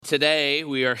Today,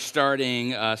 we are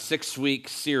starting a 6-week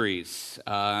series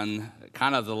on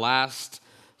kind of the last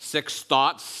 6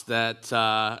 thoughts that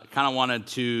kind of wanted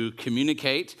to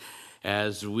communicate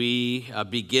as we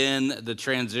begin the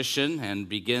transition and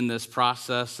begin this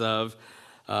process of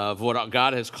what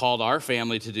God has called our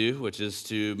family to do, which is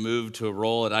to move to a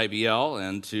role at IBL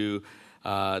and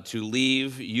to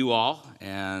leave you all.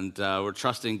 And we're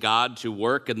trusting God to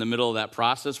work in the middle of that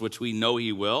process, which we know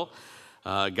He will.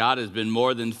 God has been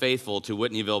more than faithful to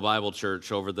Whitneyville Bible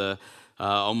Church over the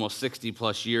almost 60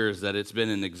 plus years that it's been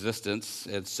in existence.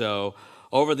 And so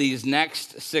over these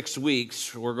next 6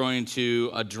 weeks, we're going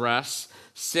to address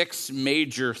 6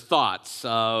 major thoughts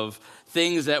of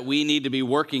things that we need to be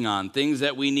working on, things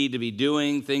that we need to be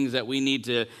doing, things that we need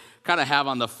to kind of have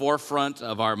on the forefront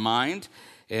of our mind,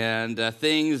 and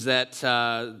things that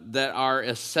are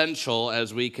essential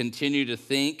as we continue to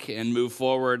think and move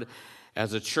forward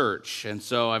as a church. And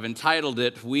so I've entitled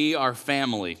it, We Are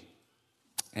Family.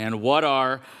 And what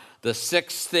are the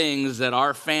 6 things that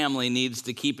our family needs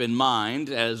to keep in mind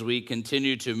as we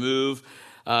continue to move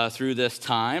through this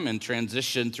time and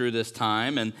transition through this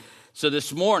time? And so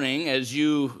this morning, as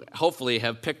you hopefully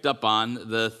have picked up on,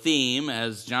 the theme,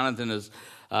 as Jonathan has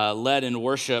led in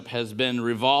worship, has been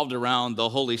revolved around the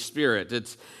Holy Spirit.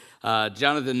 It's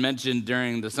Jonathan mentioned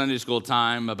during the Sunday school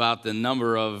time about the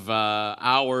number of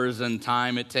hours and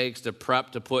time it takes to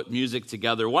prep to put music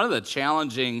together. One of the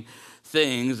challenging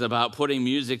things about putting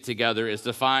music together is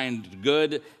to find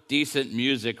good, decent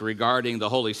music regarding the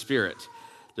Holy Spirit.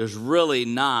 There's really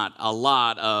not a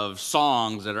lot of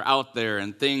songs that are out there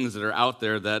and things that are out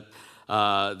there that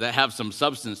have some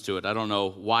substance to it. I don't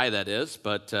know why that is,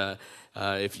 but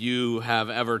if you have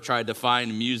ever tried to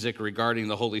find music regarding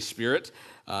the Holy Spirit,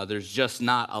 there's just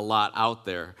not a lot out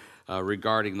there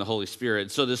regarding the Holy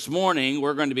Spirit. So this morning,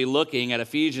 we're going to be looking at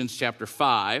Ephesians chapter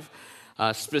 5.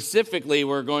 Specifically,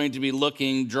 we're going to be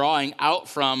drawing out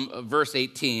from verse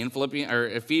 18,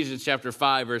 Ephesians chapter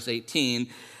 5, verse 18,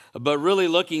 but really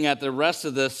looking at the rest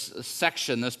of this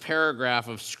section, this paragraph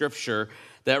of Scripture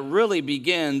that really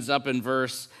begins up in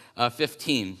verse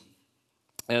 15,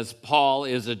 as Paul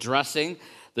is addressing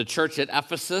the church at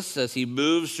Ephesus as he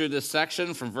moves through this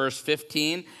section from verse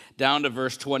 15 down to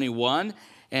verse 21.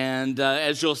 And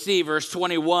as you'll see, verse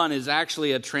 21 is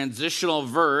actually a transitional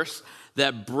verse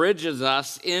that bridges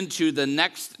us into the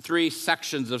next 3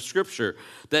 sections of Scripture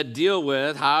that deal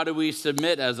with how do we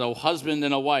submit as a husband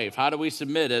and a wife? How do we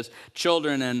submit as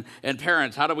children and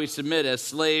parents? How do we submit as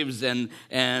slaves and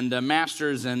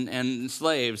masters and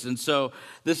slaves? And so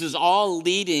this is all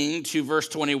leading to verse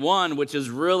 21, which is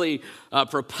really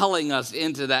propelling us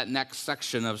into that next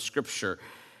section of Scripture.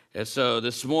 And so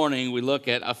this morning we look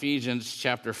at Ephesians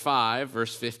chapter 5,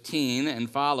 verse 15 and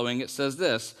following. It says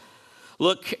this,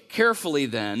 "Look carefully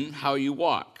then how you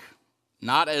walk,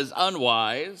 not as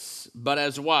unwise, but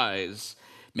as wise,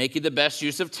 making the best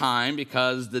use of time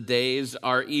because the days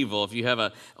are evil." If you have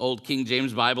an old King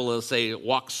James Bible, it'll say,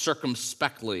 "Walk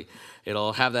circumspectly."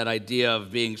 It'll have that idea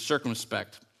of being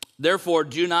circumspect. "Therefore,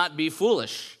 do not be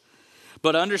foolish,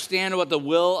 but understand what the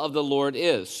will of the Lord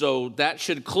is." So that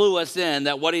should clue us in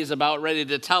that what he's about ready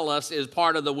to tell us is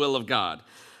part of the will of God.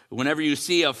 Whenever you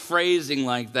see a phrasing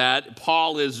like that,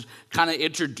 Paul is kind of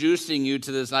introducing you to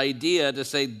this idea to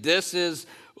say this is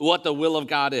what the will of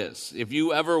God is. If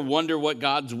you ever wonder what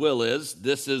God's will is,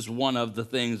 this is one of the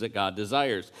things that God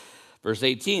desires. Verse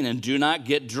 18, "And do not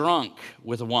get drunk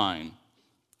with wine,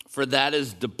 for that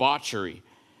is debauchery,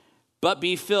 but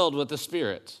be filled with the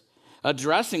Spirit,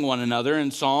 addressing one another in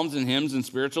psalms and hymns and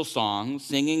spiritual songs,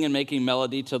 singing and making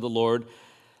melody to the Lord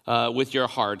with your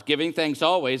heart, giving thanks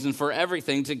always and for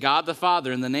everything to God the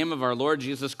Father in the name of our Lord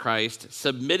Jesus Christ,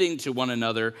 submitting to one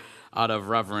another out of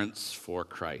reverence for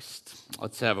Christ."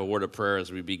 Let's have a word of prayer as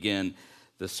we begin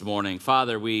this morning.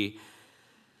 Father, we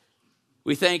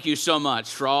thank you so much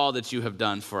for all that you have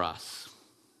done for us.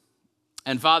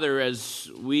 And Father, as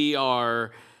we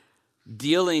are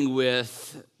dealing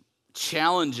with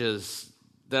challenges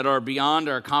that are beyond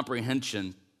our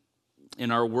comprehension in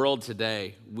our world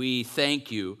today, we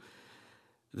thank you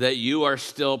that you are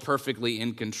still perfectly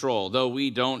in control. Though we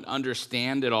don't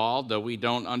understand it all, though we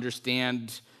don't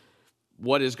understand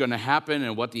what is going to happen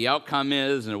and what the outcome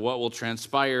is and what will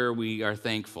transpire, we are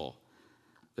thankful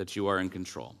that you are in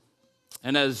control.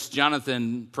 And as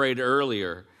Jonathan prayed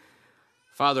earlier,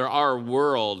 Father, our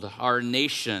world, our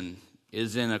nation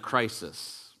is in a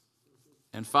crisis.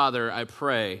 And Father, I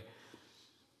pray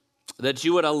that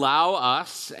you would allow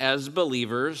us as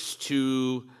believers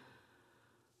to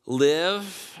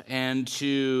live and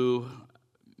to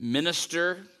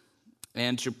minister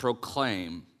and to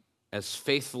proclaim as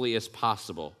faithfully as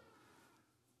possible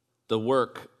the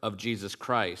work of Jesus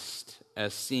Christ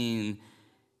as seen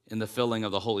in the filling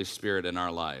of the Holy Spirit in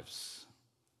our lives.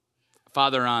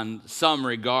 Father, on some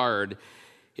regard,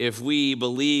 if we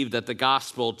believe that the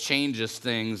gospel changes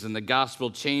things and the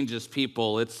gospel changes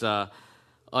people, it's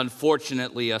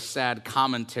unfortunately a sad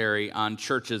commentary on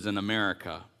churches in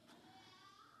America.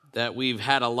 That we've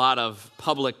had a lot of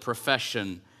public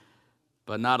profession,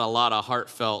 but not a lot of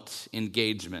heartfelt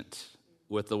engagement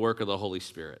with the work of the Holy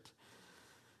Spirit.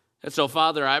 And so,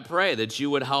 Father, I pray that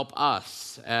you would help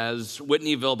us as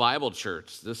Whitneyville Bible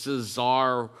Church. This is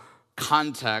our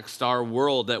context, our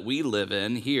world that we live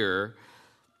in here.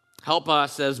 Help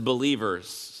us as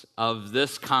believers of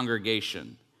this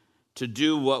congregation to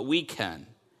do what we can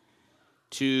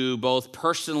to both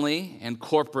personally and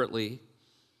corporately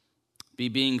be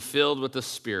being filled with the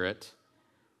Spirit,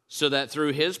 so that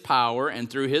through his power and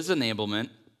through his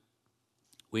enablement,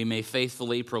 we may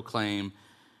faithfully proclaim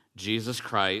Jesus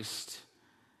Christ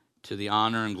to the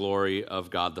honor and glory of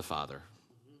God the Father.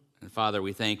 And Father,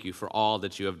 we thank you for all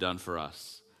that you have done for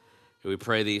us. We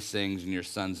pray these things in your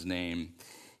Son's name.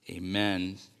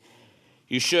 Amen.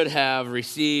 You should have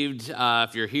received,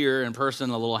 if you're here in person,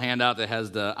 a little handout that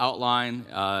has the outline.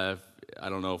 I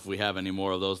don't know if we have any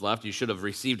more of those left. You should have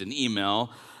received an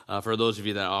email. For those of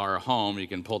you that are home, you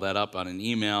can pull that up on an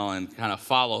email and kind of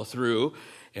follow through.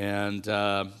 And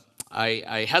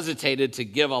I hesitated to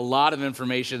give a lot of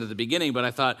information at the beginning, but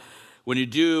I thought when you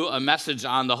do a message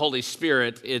on the Holy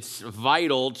Spirit, it's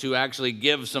vital to actually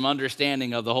give some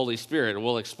understanding of the Holy Spirit.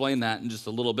 We'll explain that in just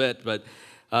a little bit, but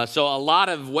so a lot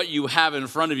of what you have in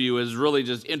front of you is really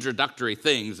just introductory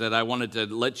things that I wanted to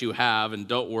let you have, and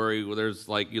don't worry, there's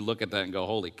like, you look at that and go,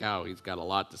 holy cow, he's got a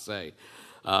lot to say.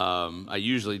 I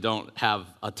usually don't have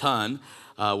a ton.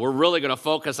 We're really going to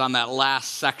focus on that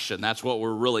last section. That's what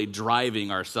we're really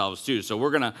driving ourselves to. So we're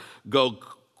going to go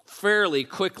fairly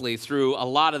quickly through a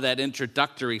lot of that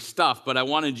introductory stuff, but I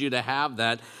wanted you to have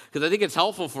that because I think it's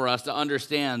helpful for us to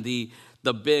understand the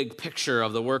big picture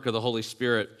of the work of the Holy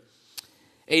Spirit.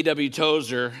 A.W.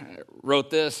 Tozer wrote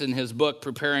this in his book,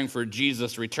 Preparing for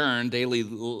Jesus' Return, Daily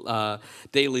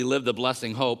Live the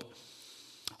Blessing Hope.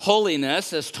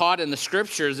 Holiness, as taught in the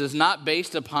Scriptures, is not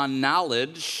based upon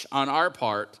knowledge on our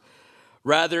part.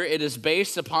 Rather, it is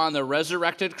based upon the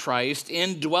resurrected Christ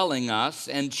indwelling us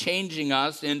and changing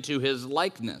us into his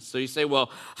likeness. So you say,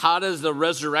 well, how does the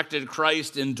resurrected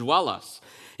Christ indwell us?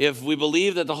 If we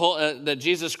believe that that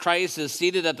Jesus Christ is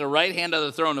seated at the right hand of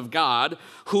the throne of God,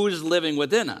 who is living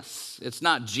within us? It's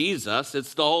not Jesus,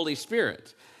 it's the Holy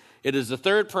Spirit. It is the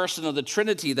third person of the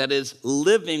Trinity that is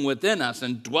living within us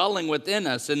and dwelling within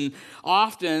us. And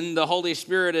often the Holy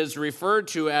Spirit is referred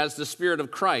to as the Spirit of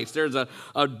Christ. There's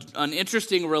an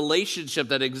interesting relationship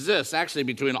that exists actually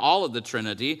between all of the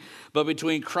Trinity, but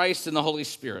between Christ and the Holy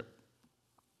Spirit.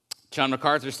 John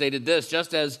MacArthur stated this: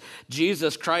 just as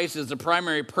Jesus Christ is the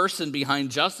primary person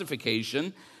behind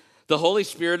justification, the Holy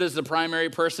Spirit is the primary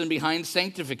person behind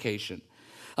sanctification.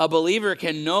 A believer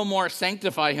can no more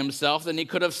sanctify himself than he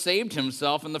could have saved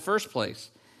himself in the first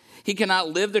place. He cannot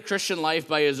live the Christian life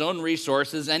by his own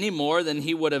resources any more than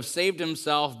he would have saved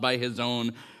himself by his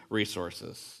own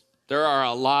resources. There are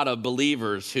a lot of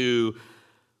believers who,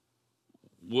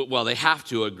 well, they have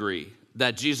to agree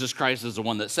that Jesus Christ is the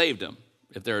one that saved them.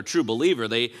 If they're a true believer,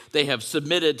 they have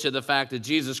submitted to the fact that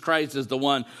Jesus Christ is the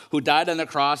one who died on the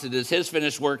cross. It is his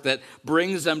finished work that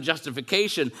brings them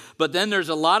justification. But then there's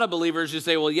a lot of believers who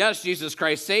say, well, yes, Jesus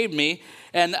Christ saved me.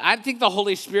 And I think the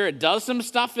Holy Spirit does some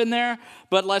stuff in there,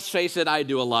 but let's face it, I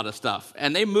do a lot of stuff.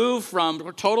 And they move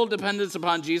from total dependence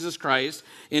upon Jesus Christ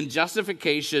in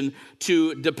justification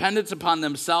to dependence upon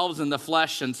themselves in the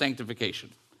flesh and sanctification.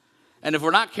 And if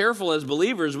we're not careful as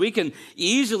believers, we can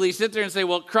easily sit there and say,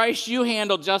 well, Christ, you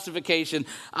handle justification,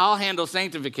 I'll handle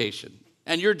sanctification.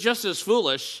 And you're just as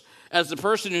foolish as the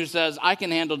person who says, I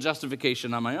can handle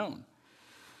justification on my own.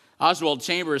 Oswald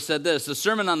Chambers said this: the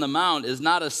Sermon on the Mount is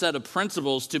not a set of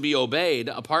principles to be obeyed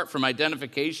apart from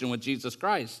identification with Jesus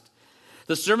Christ.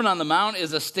 The Sermon on the Mount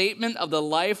is a statement of the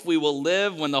life we will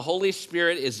live when the Holy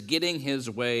Spirit is getting his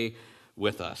way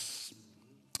with us.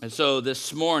 And so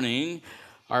this morning,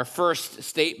 our first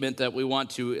statement that we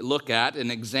want to look at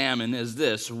and examine is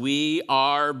this: we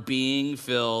are being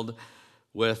filled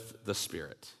with the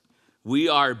Spirit. We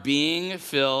are being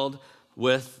filled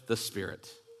with the Spirit.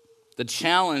 The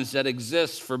challenge that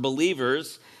exists for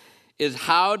believers is,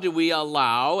 how do we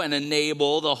allow and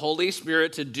enable the Holy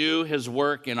Spirit to do his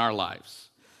work in our lives?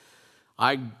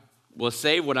 I was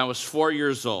saved when I was 4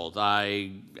 years old.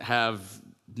 I have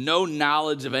no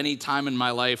knowledge of any time in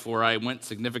my life where I went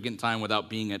significant time without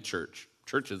being at church.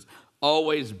 Church has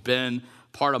always been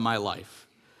part of my life.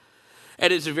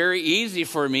 And it's very easy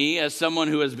for me, as someone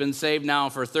who has been saved now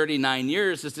for 39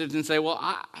 years, to sit and say, well,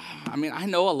 I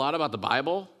know a lot about the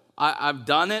Bible. I've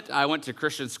done it. I went to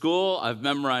Christian school. I've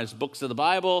memorized books of the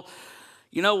Bible.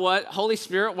 You know what, Holy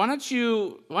Spirit, why don't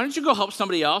you go help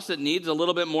somebody else that needs a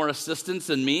little bit more assistance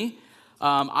than me?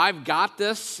 I've got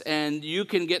this, and you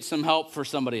can get some help for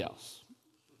somebody else.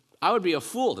 I would be a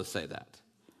fool to say that.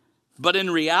 But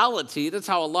in reality, that's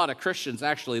how a lot of Christians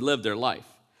actually live their life.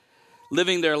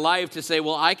 Living their life to say,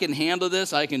 well, I can handle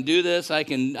this, I can do this, I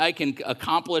can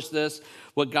accomplish this,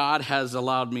 what God has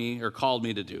allowed me or called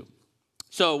me to do.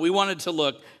 So we wanted to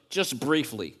look just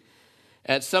briefly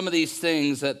at some of these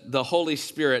things that the Holy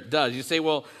Spirit does. You say,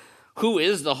 well, who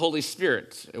is the Holy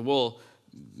Spirit? We'll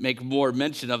make more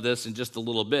mention of this in just a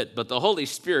little bit, but the Holy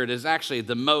Spirit is actually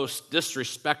the most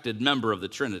disrespected member of the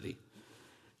Trinity.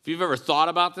 If you've ever thought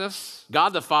about this,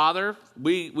 God the Father,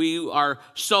 we are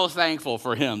so thankful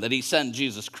for him that he sent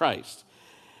Jesus Christ.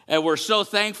 And we're so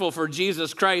thankful for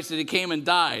Jesus Christ that he came and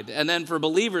died. And then for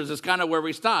believers, it's kind of where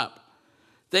we stop.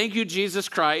 Thank you, Jesus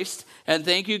Christ, and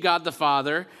thank you, God the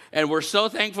Father, and we're so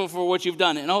thankful for what you've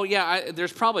done. And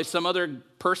there's probably some other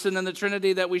person in the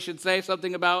Trinity that we should say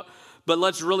something about, but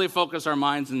let's really focus our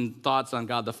minds and thoughts on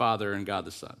God the Father and God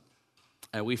the Son.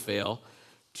 And we fail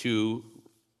to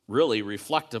really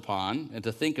reflect upon and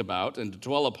to think about and to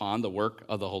dwell upon the work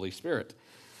of the Holy Spirit.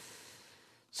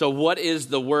 So what is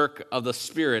the work of the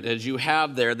Spirit? As you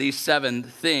have there, these 7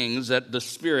 things that the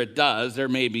Spirit does, there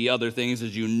may be other things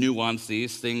as you nuance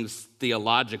these things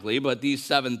theologically, but these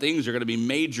 7 things are going to be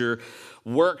major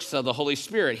works of the Holy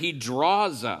Spirit. He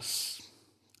draws us.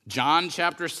 John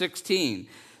chapter 16,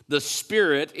 the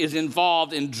Spirit is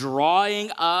involved in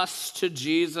drawing us to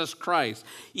Jesus Christ,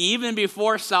 even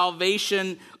before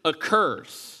salvation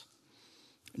occurs.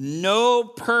 No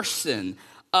person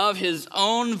of his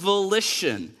own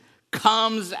volition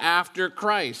comes after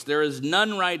Christ. There is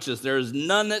none righteous. There is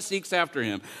none that seeks after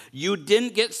him. You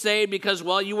didn't get saved because,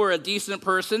 well, you were a decent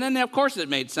person, and of course it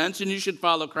made sense, and you should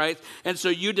follow Christ, and so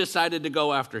you decided to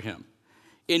go after him.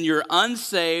 In your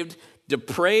unsaved,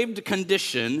 depraved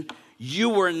condition, you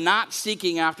were not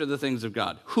seeking after the things of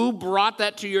God. Who brought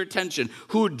that to your attention?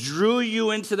 Who drew you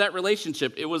into that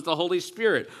relationship? It was the Holy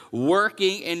Spirit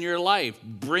working in your life,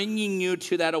 bringing you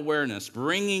to that awareness,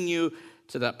 bringing you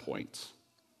to that point.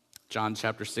 John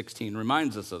chapter 16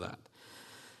 reminds us of that.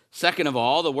 Second of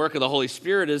all, the work of the Holy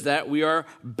Spirit is that we are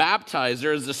baptized.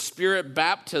 There is a Spirit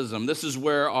baptism. This is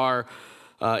where our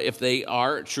if they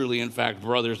are truly, in fact,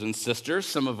 brothers and sisters.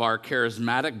 Some of our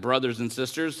charismatic brothers and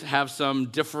sisters have some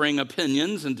differing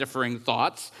opinions and differing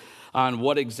thoughts on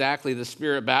what exactly the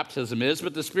Spirit baptism is.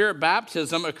 But the Spirit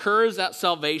baptism occurs at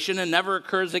salvation and never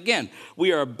occurs again.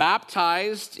 We are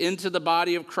baptized into the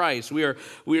body of Christ. We are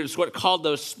what's called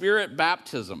the Spirit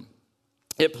baptism.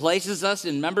 It places us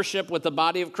in membership with the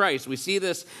body of Christ. We see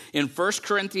this in 1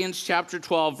 Corinthians chapter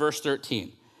 12, verse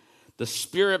 13. The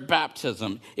Spirit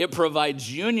baptism, it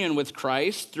provides union with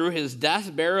Christ through his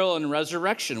death, burial, and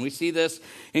resurrection. We see this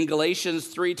in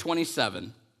Galatians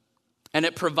 3:27. And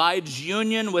it provides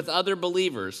union with other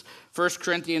believers. 1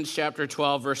 Corinthians chapter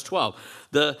 12, verse 12.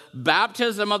 The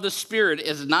baptism of the Spirit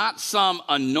is not some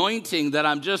anointing that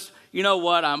I'm just,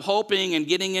 I'm hoping and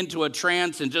getting into a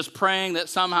trance and just praying that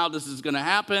somehow this is going to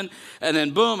happen. And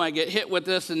then boom, I get hit with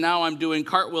this and now I'm doing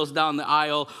cartwheels down the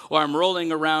aisle or I'm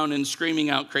rolling around and screaming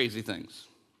out crazy things.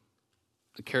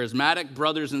 The charismatic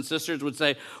brothers and sisters would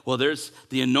say, well, there's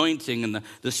the anointing and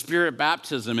the Spirit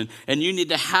baptism, and you need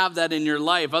to have that in your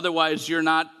life. Otherwise, you're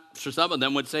not, for some of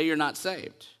them would say, you're not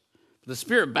saved. The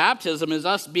Spirit baptism is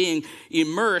us being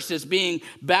immersed, is being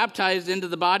baptized into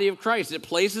the body of Christ. It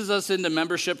places us into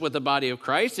membership with the body of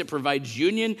Christ. It provides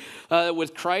union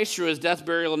with Christ through his death,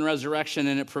 burial, and resurrection,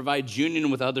 and it provides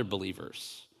union with other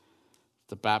believers.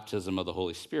 The baptism of the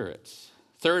Holy Spirit.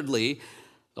 Thirdly,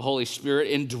 the Holy Spirit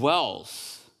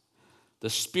indwells. The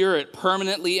Spirit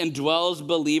permanently indwells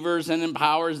believers and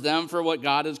empowers them for what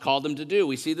God has called them to do.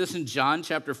 We see this in John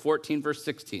chapter 14, verse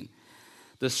 16.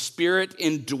 The Spirit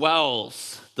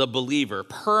indwells the believer,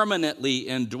 permanently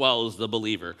indwells the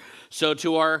believer. So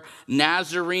to our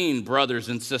Nazarene brothers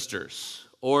and sisters,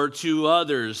 or to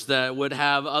others that would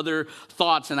have other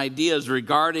thoughts and ideas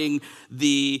regarding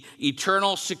the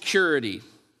eternal security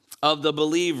of the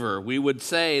believer, we would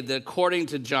say that according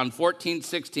to John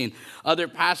 14:16, other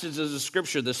passages of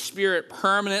Scripture, the Spirit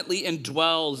permanently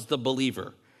indwells the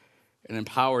believer and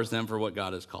empowers them for what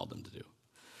God has called them to do.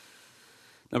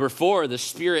 Number 4, the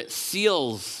Spirit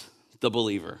seals the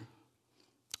believer.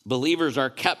 Believers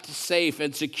are kept safe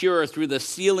and secure through the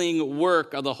sealing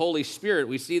work of the Holy Spirit.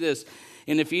 We see this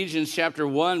in Ephesians chapter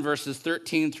 1, verses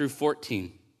 13 through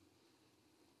 14.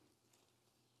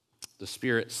 The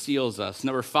Spirit seals us.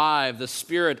 Number 5, the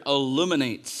Spirit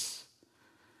illuminates.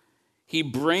 He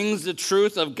brings the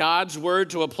truth of God's word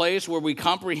to a place where we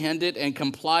comprehend it and can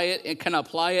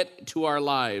apply it to our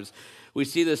lives. We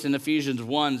see this in Ephesians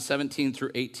 1, 17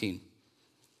 through 18.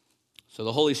 So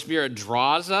the Holy Spirit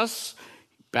draws us,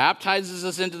 baptizes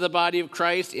us into the body of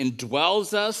Christ,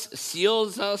 indwells us,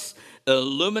 seals us,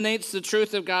 illuminates the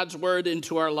truth of God's word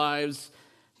into our lives.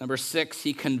 Number 6,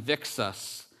 he convicts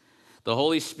us. The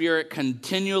Holy Spirit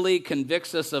continually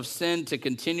convicts us of sin to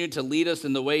continue to lead us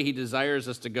in the way he desires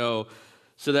us to go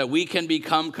so that we can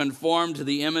become conformed to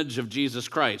the image of Jesus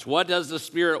Christ. What does the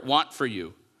Spirit want for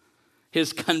you?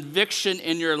 His conviction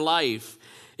in your life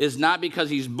is not because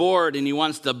he's bored and he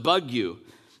wants to bug you.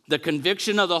 The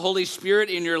conviction of the Holy Spirit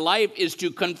in your life is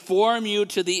to conform you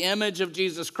to the image of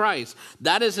Jesus Christ.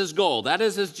 That is his goal. That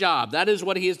is his job. That is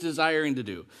what he is desiring to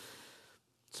do.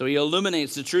 So he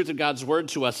illuminates the truth of God's word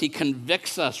to us. He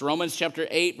convicts us. Romans chapter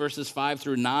 8, verses 5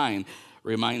 through 9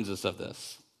 reminds us of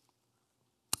this.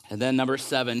 And then number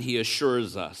 7, he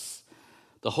assures us.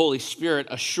 The Holy Spirit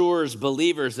assures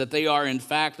believers that they are in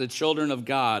fact the children of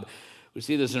God. We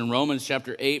see this in Romans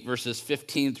chapter 8, verses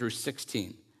 15 through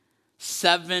 16.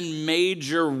 7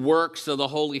 major works of the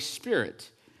Holy Spirit.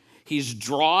 He's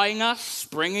drawing us,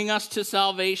 bringing us to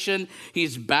salvation.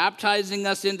 He's baptizing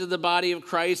us into the body of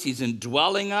Christ. He's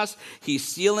indwelling us. He's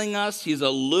sealing us. He's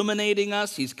illuminating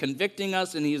us. He's convicting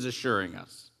us, and he's assuring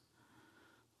us.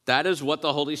 That is what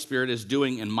the Holy Spirit is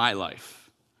doing in my life.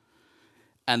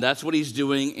 And that's what he's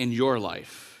doing in your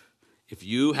life. If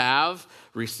you have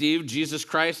received Jesus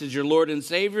Christ as your Lord and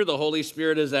Savior, the Holy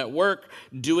Spirit is at work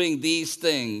doing these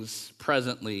things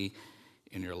presently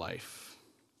in your life.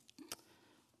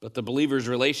 But the believer's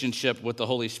relationship with the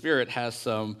Holy Spirit has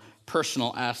some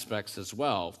personal aspects as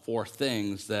well, 4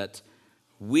 things that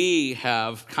we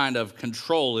have kind of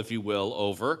control, if you will,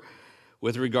 over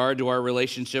with regard to our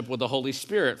relationship with the Holy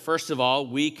Spirit. First of all,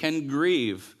 we can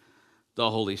grieve the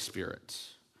Holy Spirit.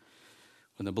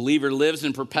 When the believer lives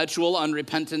in perpetual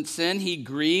unrepentant sin, he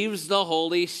grieves the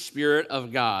Holy Spirit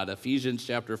of God. Ephesians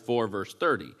chapter 4, verse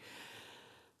 30.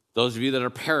 Those of you that are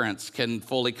parents can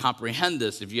fully comprehend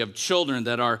this. If you have children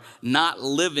that are not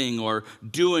living or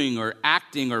doing or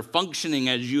acting or functioning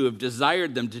as you have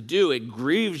desired them to do, it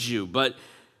grieves you. But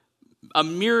a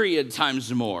myriad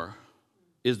times more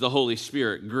is the Holy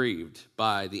Spirit grieved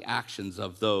by the actions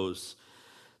of those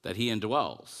that he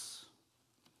indwells.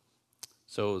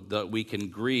 So that we can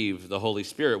grieve the Holy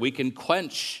Spirit. We can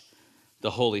quench the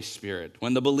Holy Spirit.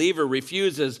 When the believer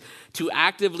refuses to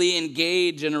actively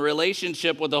engage in a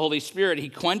relationship with the Holy Spirit, he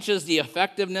quenches the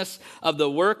effectiveness of the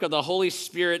work of the Holy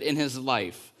Spirit in his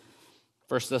life.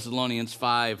 1 Thessalonians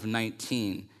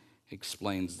 5:19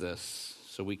 explains this.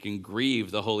 So we can grieve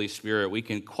the Holy Spirit. We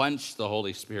can quench the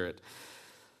Holy Spirit.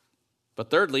 But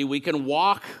thirdly, we can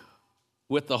walk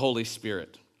with the Holy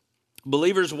Spirit.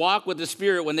 Believers walk with the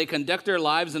Spirit when they conduct their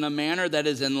lives in a manner that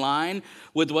is in line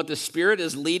with what the Spirit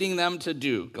is leading them to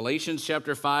do. Galatians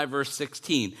chapter 5, verse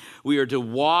 16. We are to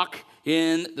walk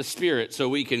in the Spirit. So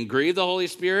we can grieve the Holy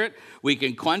Spirit, we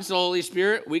can quench the Holy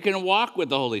Spirit, we can walk with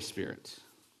the Holy Spirit.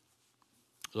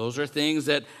 Those are things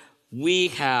that we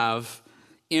have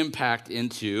impact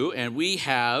into, and we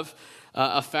have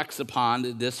effects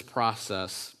upon this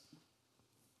process.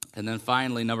 And then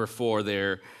finally, number 4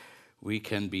 there, we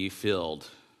can be filled.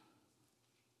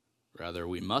 Rather,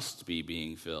 we must be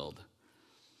being filled.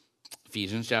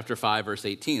 Ephesians chapter 5, verse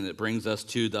 18, that brings us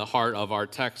to the heart of our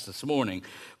text this morning.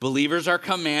 Believers are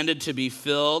commanded to be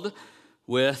filled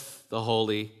with the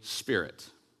Holy Spirit.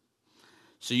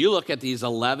 So you look at these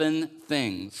 11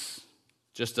 things,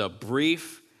 just a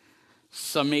brief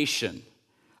summation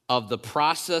of the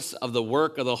process of the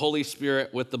work of the Holy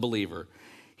Spirit with the believer.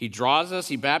 He draws us,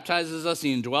 he baptizes us,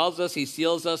 he indwells us, he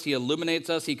seals us, he illuminates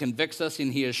us, he convicts us,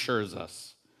 and he assures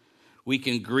us. We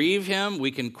can grieve him, we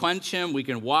can quench him, we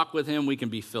can walk with him, we can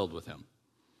be filled with him.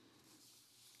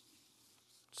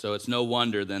 So it's no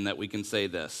wonder then that we can say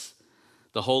this.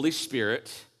 The Holy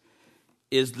Spirit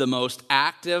is the most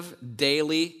active,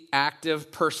 daily,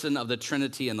 active person of the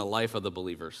Trinity in the life of the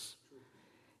believers.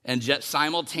 And yet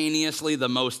simultaneously the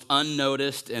most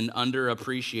unnoticed and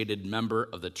underappreciated member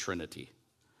of the Trinity.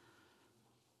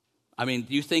 I mean,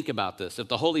 you think about this. If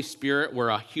the Holy Spirit were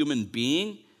a human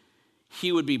being,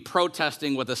 he would be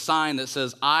protesting with a sign that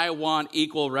says, I want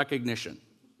equal recognition.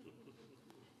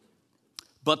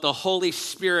 But the Holy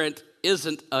Spirit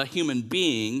isn't a human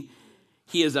being.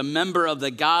 He is a member of the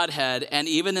Godhead, and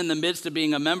even in the midst of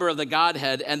being a member of the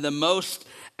Godhead and the most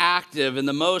active and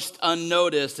the most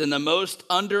unnoticed and the most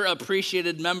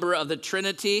underappreciated member of the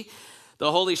Trinity,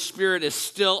 the Holy Spirit is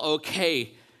still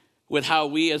okay with how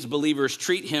we as believers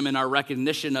treat him in our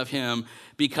recognition of him,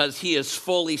 because he is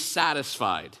fully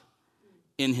satisfied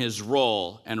in his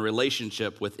role and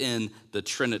relationship within the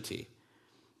Trinity.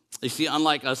 You see,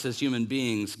 unlike us as human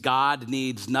beings, God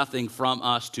needs nothing from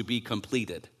us to be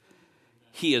completed.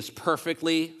 He is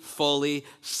perfectly, fully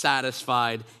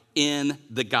satisfied in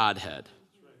the Godhead.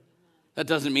 That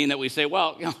doesn't mean that we say,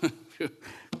 well,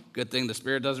 good thing the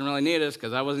Spirit doesn't really need us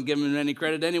because I wasn't giving him any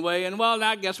credit anyway, and well,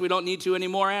 I guess we don't need to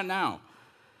anymore and now.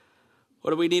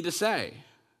 What do we need to say?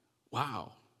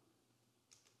 Wow.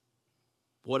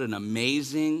 What an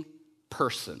amazing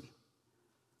person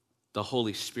the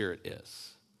Holy Spirit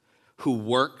is, who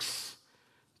works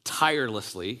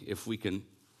tirelessly, if we can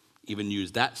even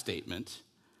use that statement,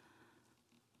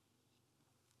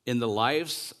 in the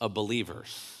lives of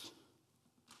believers,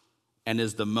 and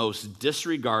is the most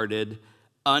disregarded,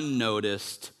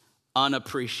 unnoticed,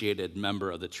 unappreciated member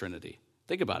of the Trinity.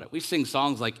 Think about it. We sing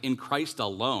songs like "In Christ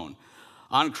Alone,"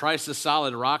 "On Christ the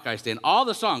Solid Rock I Stand." All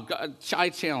the songs, I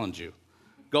challenge you.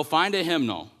 Go find a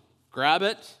hymnal. Grab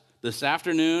it this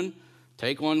afternoon.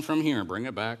 Take one from here. Bring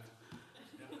it back.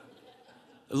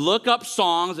 Look up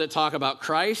songs that talk about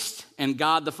Christ and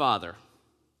God the Father.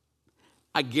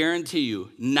 I guarantee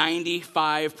you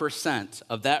 95%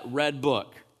 of that red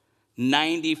book,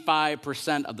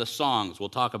 95% of the songs will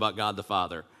talk about God the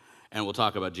Father and will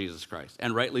talk about Jesus Christ,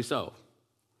 and rightly so.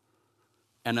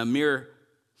 And a mere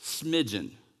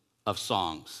smidgen of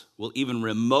songs will even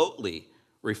remotely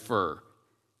refer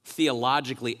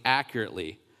theologically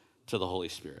accurately to the Holy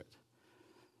Spirit.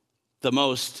 The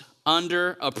most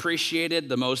underappreciated,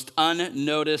 the most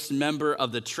unnoticed member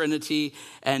of the Trinity,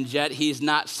 and yet he's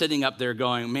not sitting up there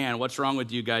going, man, what's wrong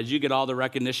with you guys? You get all the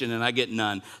recognition and I get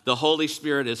none. The Holy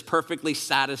Spirit is perfectly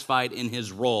satisfied in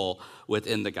his role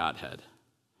within the Godhead.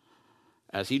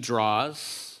 As he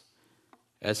draws,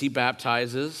 as he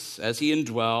baptizes, as he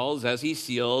indwells, as he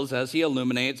seals, as he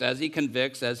illuminates, as he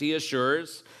convicts, as he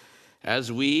assures,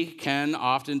 as we can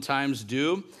oftentimes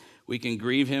do, we can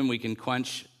grieve him, we can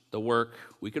quench the work,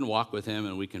 we can walk with him,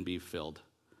 and we can be filled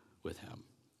with him.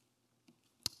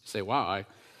 You say, wow, I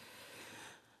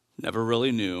never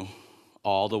really knew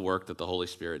all the work that the Holy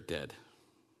Spirit did.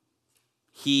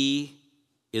 He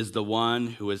is the one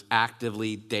who is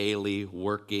actively, daily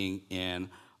working in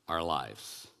our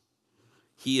lives.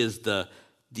 He is the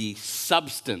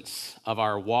substance of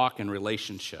our walk and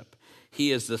relationship.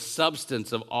 He is the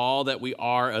substance of all that we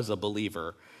are as a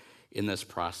believer in this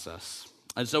process.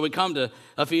 And so we come to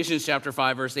Ephesians chapter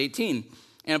 5, verse 18.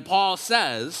 And Paul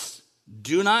says,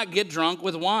 do not get drunk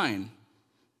with wine,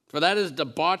 for that is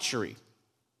debauchery.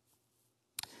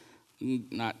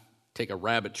 Not take a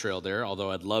rabbit trail there,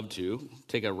 although I'd love to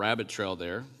take a rabbit trail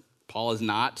there. Paul is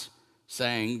not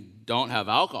saying don't have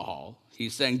alcohol.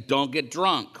 He's saying don't get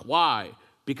drunk. Why?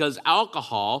 Because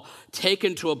alcohol,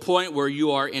 taken to a point where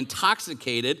you are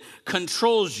intoxicated,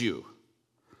 controls you.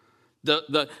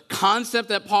 The concept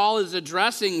that Paul is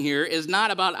addressing here is not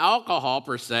about alcohol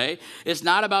per se. It's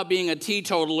not about being a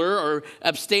teetotaler or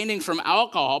abstaining from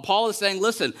alcohol. Paul is saying,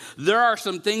 listen, there are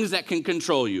some things that can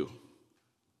control you.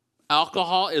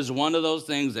 Alcohol is one of those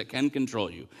things that can control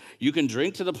you. You can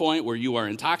drink to the point where you are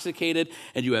intoxicated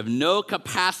and you have no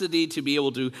capacity to be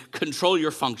able to control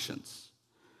your functions.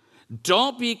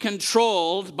 Don't be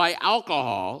controlled by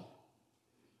alcohol.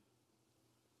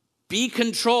 Be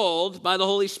controlled by the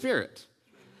Holy Spirit.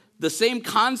 The same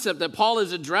concept that Paul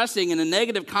is addressing in a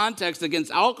negative context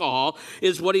against alcohol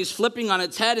is what he's flipping on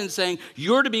its head and saying,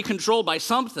 you're to be controlled by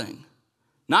something,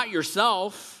 not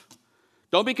yourself.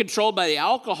 Don't be controlled by the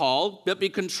alcohol, but be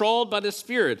controlled by the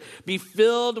Spirit. Be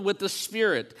filled with the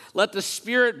Spirit. Let the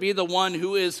Spirit be the one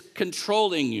who is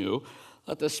controlling you.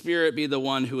 Let the Spirit be the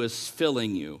one who is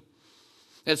filling you.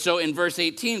 And so in verse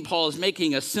 18, Paul is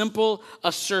making a simple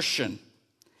assertion.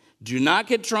 Do not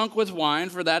get drunk with wine,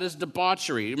 for that is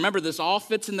debauchery. Remember, this all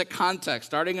fits in the context,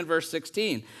 starting in verse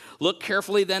 16. Look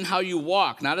carefully then how you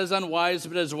walk, not as unwise,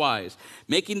 but as wise,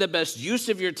 making the best use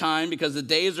of your time because the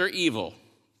days are evil.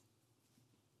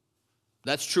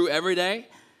 That's true every day.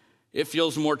 It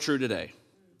feels more true today.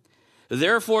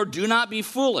 Therefore, do not be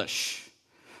foolish,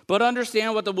 but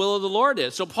understand what the will of the Lord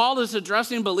is. So Paul is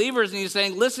addressing believers, and he's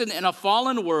saying, listen, in a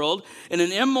fallen world, in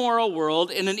an immoral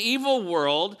world, in an evil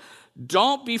world,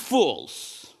 don't be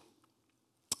fools.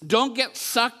 Don't get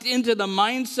sucked into the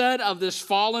mindset of this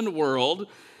fallen world,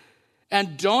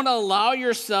 and don't allow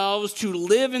yourselves to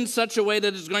live in such a way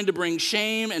that is going to bring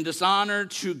shame and dishonor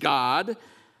to God,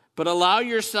 but allow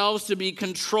yourselves to be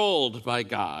controlled by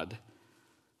God.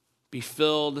 Be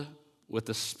filled with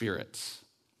the Spirit.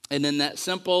 And in that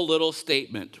simple little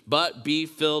statement, but be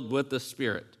filled with the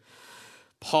Spirit,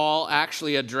 Paul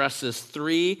actually addresses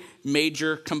three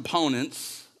major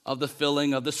components of the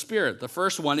filling of the Spirit. The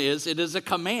first one is it is a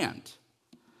command.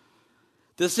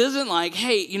 This isn't like,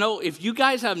 hey, if you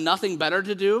guys have nothing better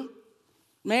to do,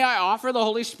 may I offer the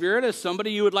Holy Spirit as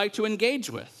somebody you would like to engage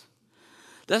with?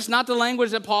 That's not the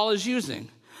language that Paul is using.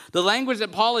 The language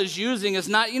that Paul is using is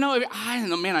not, I don't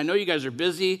know, man, I know you guys are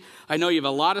busy. I know you have a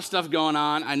lot of stuff going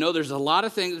on. I know there's a lot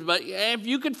of things, but if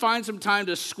you could find some time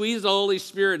to squeeze the Holy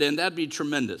Spirit in, that'd be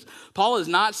tremendous. Paul is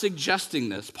not suggesting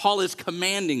this. Paul is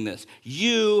commanding this.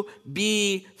 You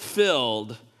be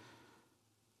filled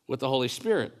with the Holy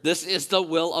Spirit. This is the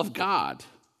will of God.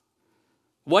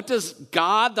 What does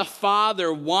God the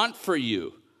Father want for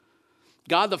you?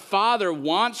 God the Father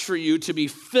wants for you to be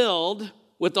filled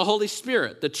with the Holy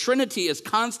Spirit. The Trinity is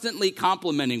constantly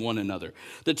complementing one another.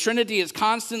 The Trinity is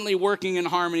constantly working in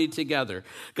harmony together.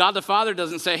 God the Father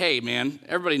doesn't say, hey, man,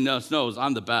 everybody knows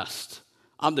I'm the best.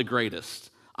 I'm the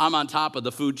greatest. I'm on top of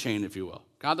the food chain, if you will.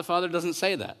 God the Father doesn't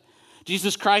say that.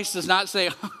 Jesus Christ does not say,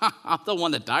 I'm the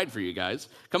one that died for you guys.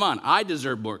 Come on, I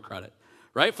deserve more credit,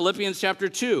 right? Philippians chapter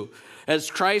 2.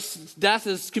 As Christ's death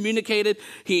is communicated,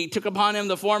 he took upon him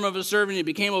the form of a servant. He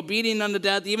became obedient unto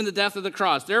death, even the death of the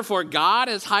cross. Therefore, God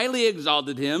has highly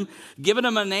exalted him, given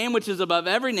him a name which is above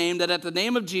every name, that at the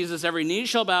name of Jesus every knee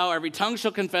shall bow, every tongue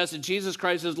shall confess that Jesus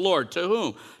Christ is Lord. To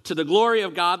whom? To the glory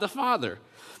of God the Father.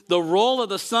 The role of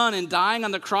the Son in dying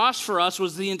on the cross for us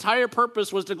was the entire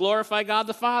purpose was to glorify God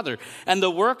the Father. And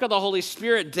the work of the Holy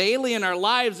Spirit daily in our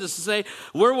lives is to say,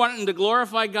 we're wanting to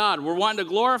glorify God. We're wanting to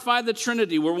glorify the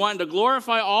Trinity. We're wanting to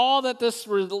glorify all that this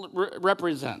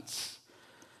represents.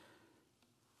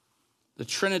 The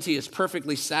Trinity is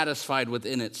perfectly satisfied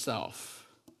within itself.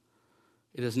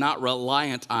 It is not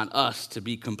reliant on us to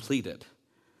be completed.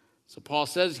 So Paul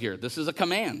says here, this is a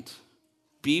command.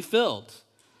 Be filled.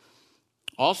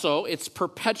 Also, it's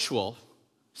perpetual.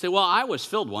 You say, well, I was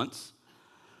filled once.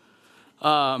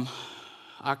 October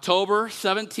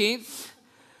 17th,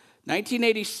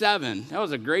 1987. That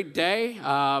was a great day.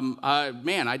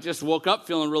 I just woke up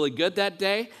feeling really good that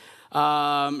day.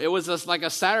 It was just like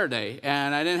a Saturday,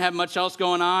 and I didn't have much else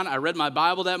going on. I read my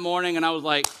Bible that morning, and I was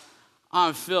like,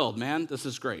 I'm filled, man. This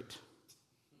is great.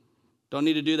 Don't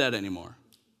need to do that anymore.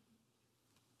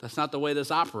 That's not the way this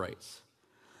operates.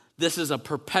 This is a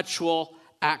perpetual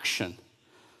action.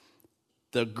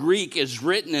 The Greek is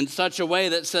written in such a way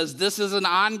that says this is an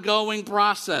ongoing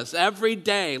process every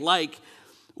day. Like,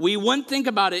 we wouldn't think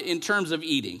about it in terms of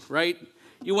eating, right?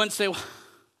 You wouldn't say, well,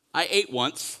 I ate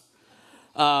once.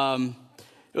 It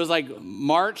was like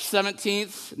March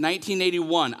 17th,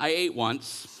 1981. I ate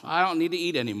once. I don't need to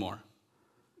eat anymore.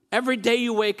 Every day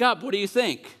you wake up, what do you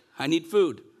think? I need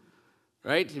food.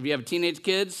 Right? If you have teenage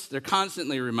kids, they're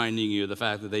constantly reminding you of the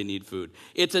fact that they need food.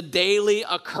 It's a daily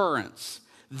occurrence.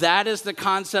 That is the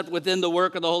concept within the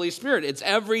work of the Holy Spirit. It's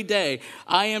every day.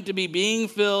 I am to be being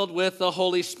filled with the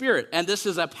Holy Spirit. And this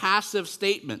is a passive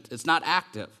statement. It's not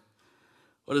active.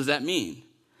 What does that mean?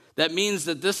 That means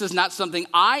that this is not something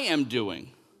I am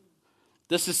doing.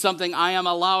 This is something I am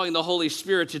allowing the Holy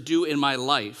Spirit to do in my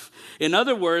life. In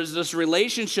other words, this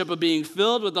relationship of being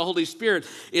filled with the Holy Spirit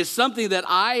is something that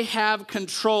I have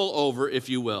control over, if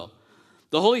you will.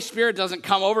 The Holy Spirit doesn't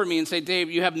come over me and say, Dave,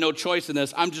 you have no choice in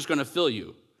this. I'm just going to fill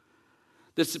you.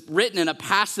 This is written in a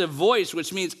passive voice,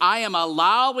 which means I am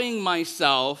allowing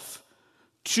myself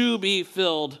to be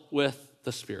filled with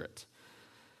the Spirit.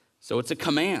 So it's a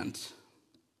command,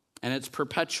 and it's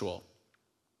perpetual.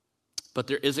 But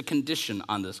there is a condition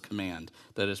on this command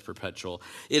that is perpetual.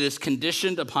 It is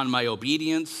conditioned upon my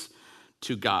obedience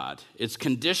to God. It's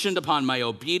conditioned upon my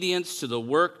obedience to the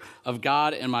work of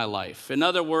God in my life. In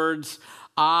other words,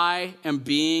 I am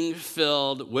being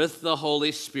filled with the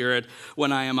Holy Spirit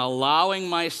when I am allowing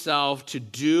myself to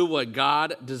do what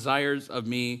God desires of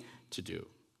me to do.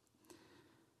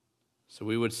 So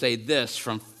we would say this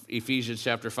from Ephesians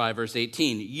chapter 5, verse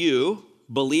 18. You,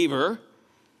 believer,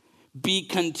 be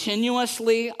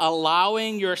continuously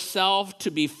allowing yourself to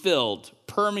be filled,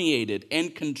 permeated,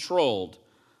 and controlled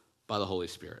by the Holy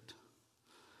Spirit.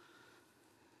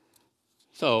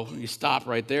 So you stop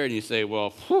right there and you say,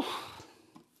 well,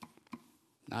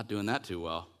 not doing that too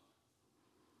well.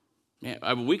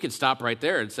 Man, we could stop right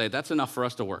there and say, that's enough for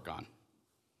us to work on.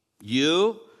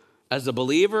 You, as a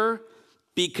believer,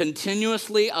 be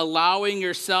continuously allowing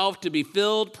yourself to be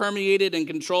filled, permeated, and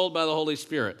controlled by the Holy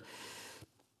Spirit.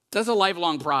 That's a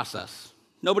lifelong process.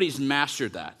 Nobody's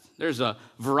mastered that. There's a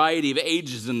variety of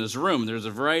ages in this room. There's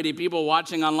a variety of people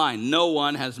watching online. No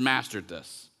one has mastered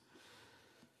this.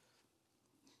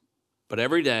 But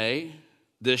every day,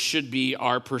 this should be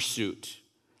our pursuit.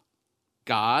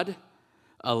 God,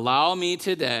 allow me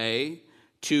today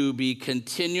to be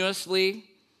continuously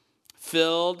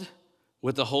filled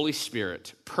with the Holy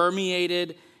Spirit,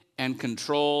 permeated and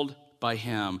controlled by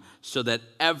him, so that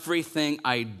everything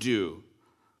I do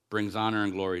brings honor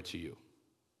and glory to you.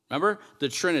 Remember the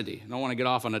Trinity. I don't want to get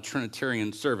off on a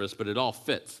Trinitarian service, but it all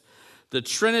fits. The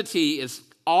Trinity is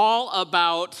all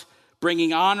about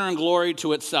bringing honor and glory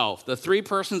to itself. The three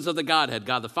persons of the Godhead,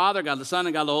 God the Father, God the Son,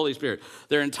 and God the Holy Spirit,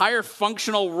 their entire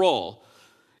functional role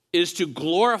is to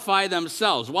glorify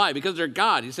themselves. Why? Because they're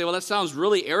God. You say, well, that sounds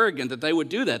really arrogant that they would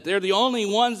do that. They're the only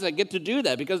ones that get to do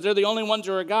that because they're the only ones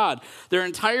who are God. Their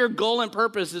entire goal and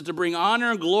purpose is to bring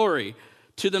honor and glory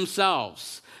to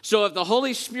themselves. So if the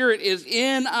Holy Spirit is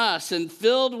in us and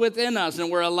filled within us, and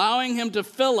we're allowing him to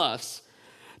fill us,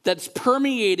 that's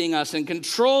permeating us and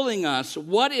controlling us,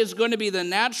 what is going to be the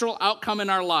natural outcome in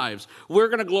our lives? We're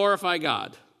going to glorify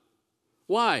God.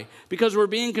 Why? Because we're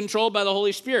being controlled by the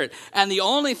Holy Spirit. And the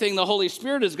only thing the Holy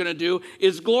Spirit is going to do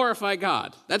is glorify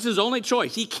God. That's his only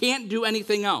choice. He can't do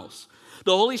anything else.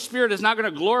 The Holy Spirit is not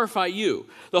going to glorify you.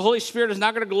 The Holy Spirit is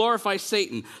not going to glorify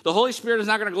Satan. The Holy Spirit is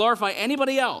not going to glorify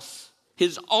anybody else.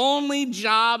 His only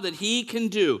job that he can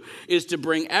do is to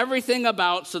bring everything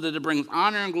about so that it brings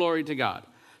honor and glory to God.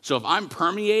 So if I'm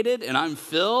permeated and I'm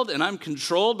filled and I'm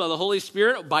controlled by the Holy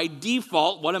Spirit, by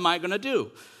default, what am I going to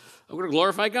do? I'm going to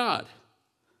glorify God.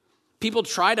 People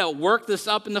try to work this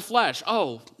up in the flesh.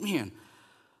 Oh, man,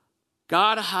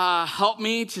 God, help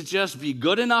me to just be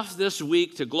good enough this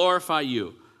week to glorify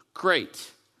you. Great.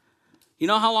 You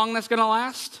know how long that's going to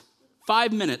last?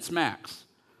 5 minutes max.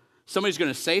 Somebody's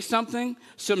going to say something,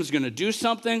 someone's going to do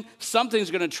something, something's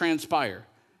going to transpire.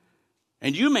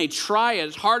 And you may try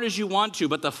as hard as you want to,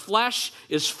 but the flesh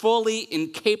is fully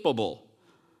incapable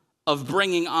of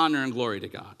bringing honor and glory to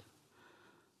God.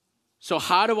 So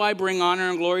how do I bring honor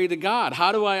and glory to God?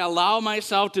 How do I allow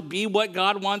myself to be what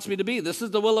God wants me to be? This is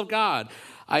the will of God.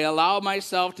 I allow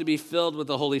myself to be filled with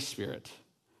the Holy Spirit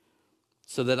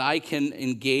so that I can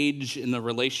engage in the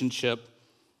relationship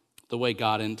the way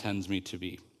God intends me to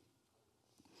be.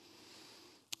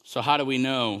 So how do we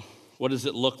know? What does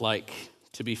it look like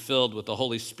to be filled with the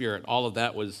Holy Spirit? All of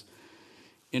that was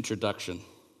introduction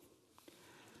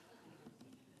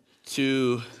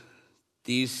to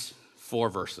these 4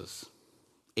 verses,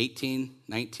 18,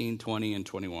 19, 20, and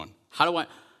 21. How do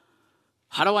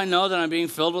I know that I'm being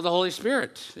filled with the Holy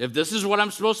Spirit? If this is what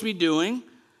I'm supposed to be doing,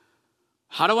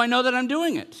 how do I know that I'm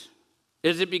doing it?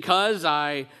 Is it because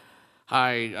I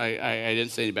didn't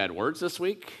say any bad words this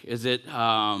week? Is it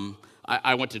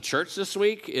I went to church this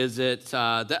week? Is it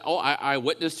I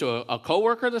witnessed to a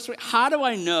coworker this week? How do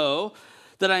I know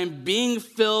that I'm being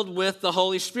filled with the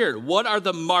Holy Spirit? What are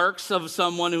the marks of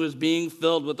someone who is being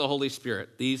filled with the Holy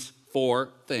Spirit? These 4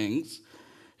 things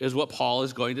is what Paul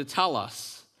is going to tell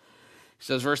us. He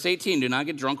says, verse 18, do not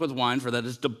get drunk with wine, for that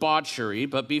is debauchery,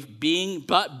 but be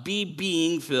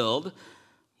being filled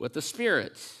with the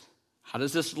Spirit. How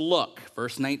does this look?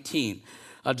 Verse 19,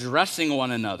 addressing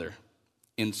one another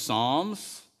in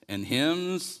psalms and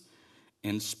hymns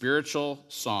and spiritual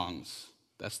songs.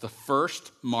 That's the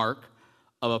first mark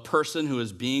of a person who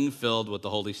is being filled with the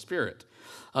Holy Spirit.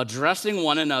 Addressing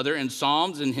one another in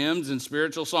psalms and hymns and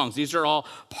spiritual songs. These are all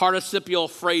participial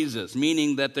phrases,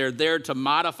 meaning that they're there to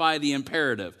modify the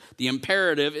imperative. The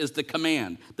imperative is the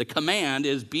command. The command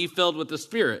is be filled with the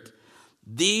Spirit.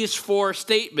 These 4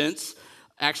 statements,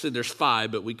 actually there's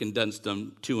 5, but we condensed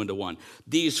them 2 into 1.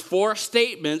 These 4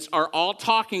 statements are all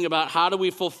talking about how do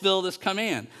we fulfill this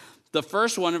command. The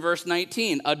first one in verse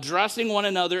 19, addressing one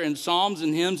another in psalms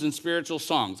and hymns and spiritual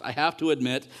songs. I have to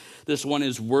admit, this one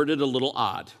is worded a little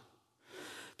odd.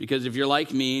 Because if you're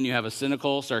like me and you have a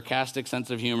cynical, sarcastic sense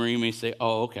of humor, you may say,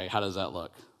 oh, okay, how does that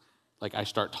look? Like I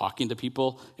start talking to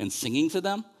people and singing to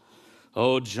them?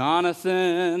 Oh,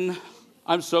 Jonathan,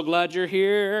 I'm so glad you're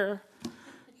here.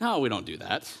 No, we don't do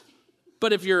that.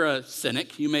 But if you're a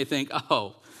cynic, you may think,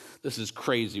 oh, this is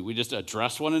crazy. We just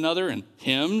address one another in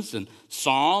hymns and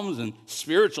psalms and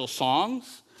spiritual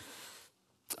songs.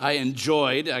 I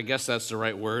enjoyed, I guess that's the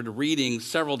right word, reading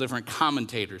several different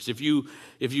commentators. If you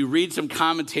read some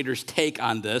commentators' take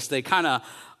on this, they kind of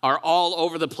are all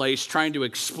over the place trying to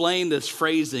explain this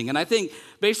phrasing. And I think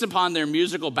based upon their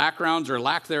musical backgrounds or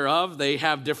lack thereof, they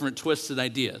have different twists and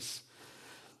ideas.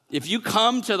 If you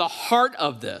come to the heart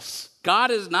of this, God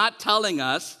is not telling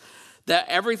us that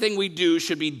everything we do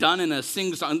should be done in a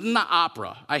sing-song, not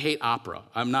opera. I hate opera.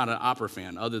 I'm not an opera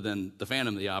fan other than the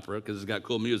Phantom of the Opera because it's got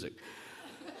cool music.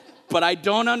 But I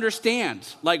don't understand,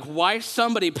 why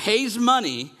somebody pays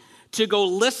money to go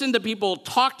listen to people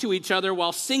talk to each other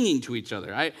while singing to each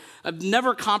other. I've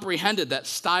never comprehended that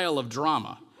style of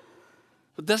drama.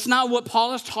 But that's not what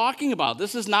Paul is talking about.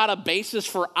 This is not a basis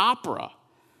for opera.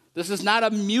 This is not a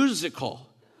musical.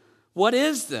 What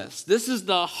is this? This is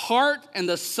the heart and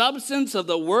the substance of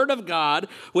the Word of God,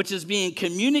 which is being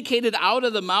communicated out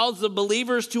of the mouths of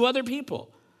believers to other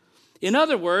people. In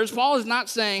other words, Paul is not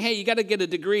saying, hey, you got to get a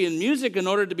degree in music in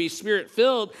order to be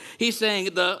Spirit-filled. He's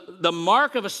saying the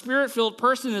mark of a Spirit-filled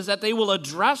person is that they will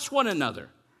address one another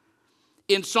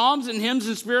in psalms and hymns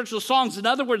and spiritual songs. In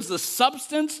other words, the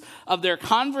substance of their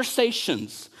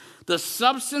conversations, the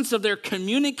substance of their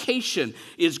communication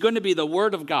is going to be the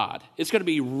Word of God. It's going to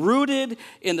be rooted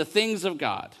in the things of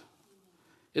God.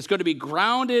 It's going to be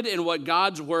grounded in what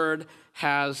God's Word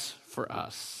has for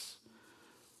us.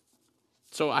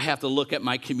 So I have to look at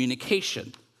my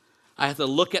communication. I have to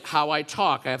look at how I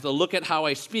talk. I have to look at how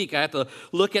I speak. I have to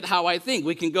look at how I think.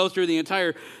 We can go through the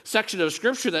entire section of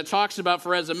Scripture that talks about,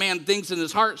 for as a man thinks in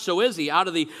his heart, so is he. Out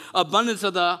of the abundance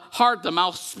of the heart, the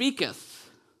mouth speaketh.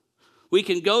 We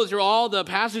can go through all the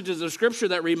passages of Scripture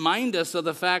that remind us of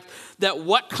the fact that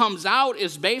what comes out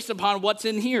is based upon what's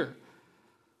in here.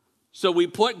 So we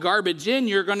put garbage in,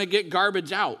 you're going to get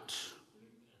garbage out.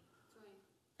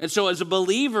 And so as a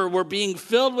believer, we're being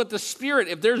filled with the Spirit.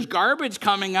 If there's garbage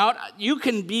coming out, you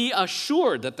can be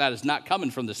assured that that is not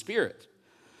coming from the Spirit.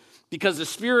 Because the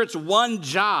Spirit's one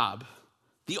job,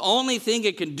 the only thing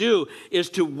it can do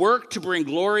is to work to bring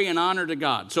glory and honor to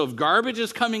God. So if garbage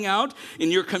is coming out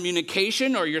in your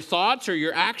communication or your thoughts or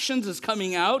your actions is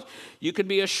coming out, you can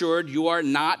be assured you are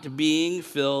not being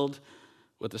filled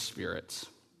with the Spirit.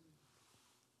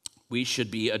 We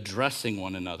should be addressing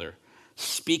one another,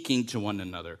 speaking to one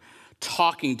another,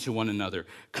 talking to one another,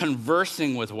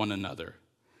 conversing with one another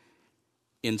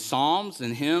in psalms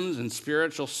and hymns and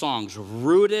spiritual songs,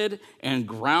 rooted and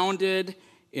grounded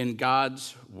in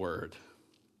God's Word.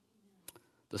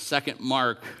 The second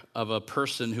mark of a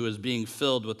person who is being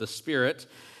filled with the Spirit,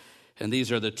 and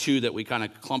these are the two that we kind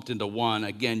of clumped into one.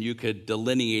 Again, you could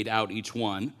delineate out each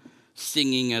one,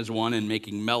 singing as one and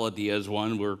making melody as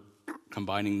one. We're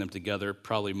combining them together,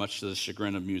 probably much to the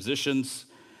chagrin of musicians.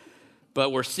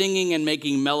 But we're singing and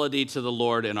making melody to the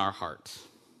Lord in our heart.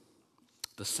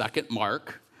 The second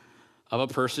mark of a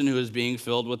person who is being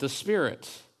filled with the Spirit.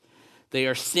 They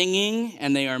are singing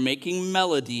and they are making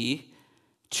melody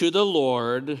to the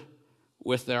Lord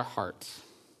with their hearts.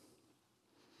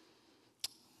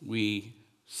 We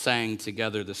sang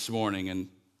together this morning, and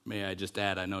may I just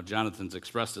add, I know Jonathan's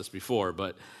expressed this before,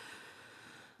 but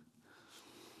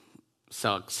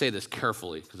so I'll say this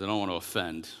carefully because I don't want to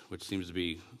offend, which seems to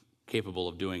be capable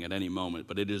of doing at any moment,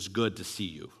 but it is good to see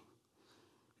you.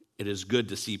 It is good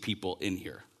to see people in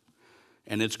here.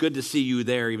 And it's good to see you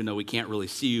there, even though we can't really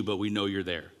see you, but we know you're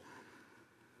there.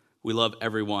 We love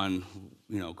everyone,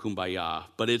 kumbaya,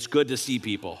 but it's good to see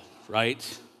people,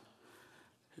 right?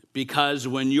 Because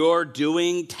when you're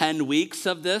doing 10 weeks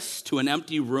of this to an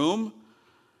empty room,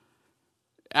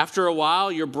 after a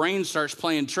while, your brain starts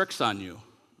playing tricks on you.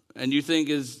 And you think,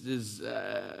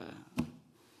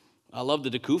 I love the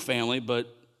Deku family,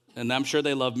 and I'm sure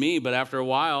they love me, but after a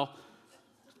while,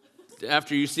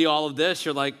 after you see all of this,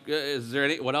 you're like,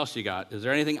 what else you got? Is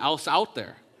there anything else out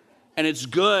there? And it's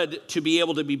good to be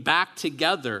able to be back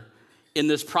together in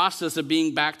this process of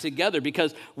being back together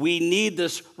because we need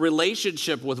this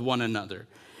relationship with one another.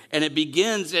 And it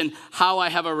begins in how I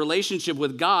have a relationship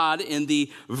with God in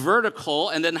the vertical,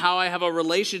 and then how I have a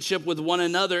relationship with one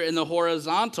another in the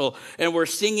horizontal. And we're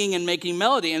singing and making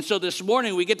melody. And so this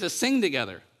morning we get to sing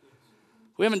together.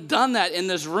 We haven't done that in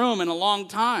this room in a long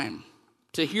time,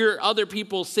 to hear other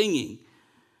people singing.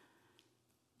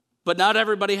 But not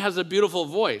everybody has a beautiful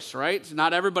voice, right?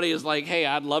 Not everybody is like, hey,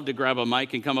 I'd love to grab a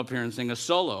mic and come up here and sing a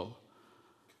solo.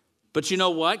 But you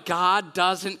know what? God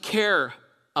doesn't care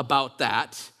about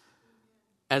that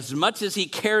as much as he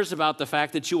cares about the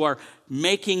fact that you are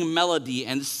making melody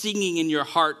and singing in your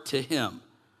heart to him.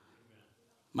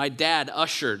 My dad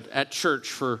ushered at church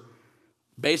for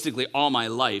basically all my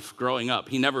life growing up.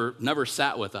 He never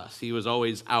sat with us. He was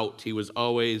always out. He was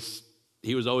always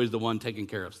the one taking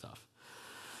care of stuff.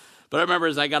 But I remember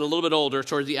as I got a little bit older,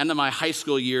 towards the end of my high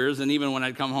school years, and even when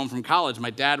I'd come home from college, my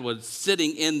dad was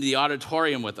sitting in the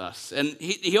auditorium with us. And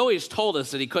he always told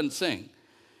us that he couldn't sing.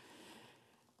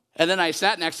 And then I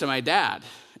sat next to my dad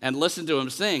and listened to him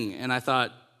sing, and I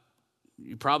thought,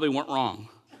 you probably weren't wrong.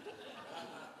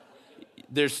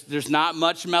 There's not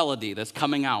much melody that's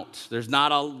coming out.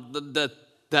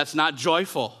 That's not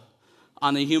joyful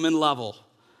on the human level.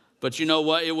 But you know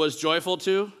what it was joyful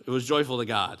to? It was joyful to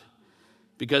God.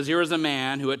 Because here was a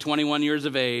man who at 21 years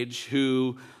of age,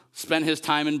 who spent his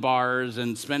time in bars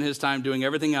and spent his time doing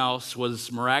everything else,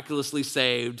 was miraculously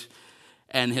saved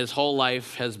And his whole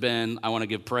life has been, I want to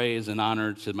give praise and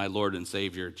honor to my Lord and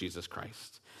Savior, Jesus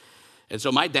Christ. And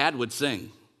so my dad would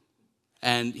sing,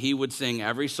 and he would sing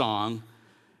every song,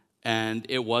 and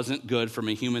it wasn't good from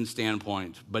a human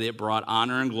standpoint, but it brought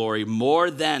honor and glory more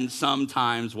than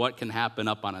sometimes what can happen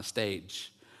up on a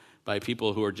stage by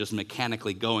people who are just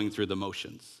mechanically going through the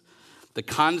motions. The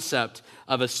concept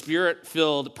of a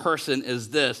spirit-filled person is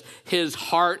this: his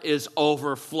heart is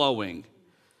overflowing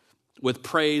with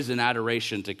praise and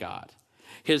adoration to God.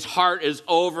 His heart is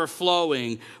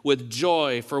overflowing with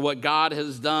joy for what God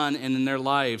has done in their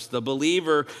lives. The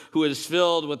believer who is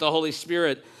filled with the Holy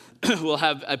Spirit will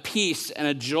have a peace and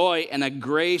a joy and a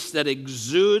grace that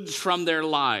exudes from their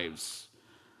lives.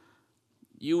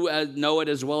 You know it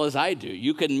as well as I do.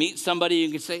 You can meet somebody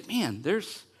and you can say, man,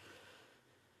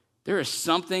 there is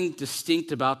something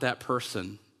distinct about that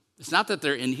person. It's not that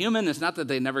they're inhuman. It's not that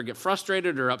they never get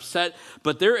frustrated or upset,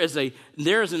 but there is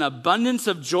an abundance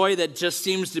of joy that just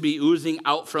seems to be oozing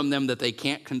out from them that they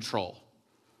can't control.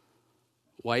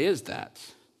 Why is that?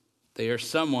 They are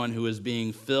someone who is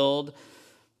being filled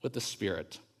with the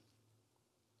Spirit.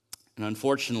 And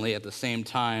unfortunately, at the same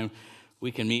time,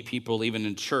 we can meet people even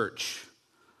in church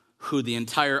who the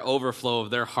entire overflow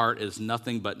of their heart is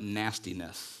nothing but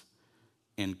nastiness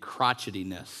and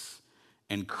crotchetiness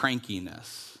and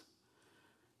crankiness.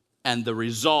 And the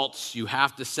results, you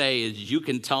have to say, is you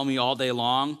can tell me all day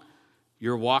long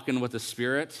you're walking with the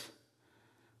Spirit,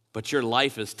 but your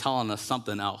life is telling us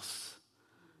something else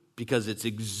because it's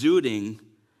exuding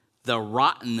the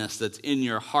rottenness that's in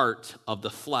your heart of the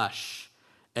flesh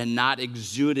and not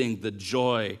exuding the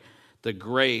joy, the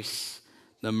grace,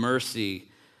 the mercy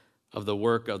of the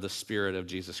work of the Spirit of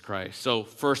Jesus Christ. So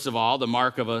first of all, the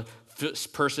mark of a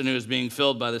person who is being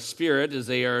filled by the Spirit is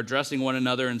they are addressing one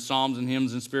another in psalms and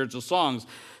hymns and spiritual songs.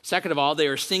 Second of all, they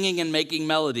are singing and making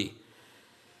melody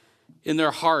in their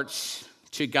hearts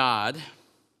to God.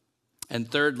 And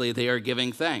thirdly, they are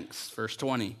giving thanks. Verse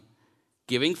 20.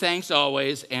 Giving thanks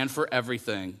always and for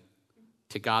everything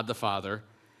to God the Father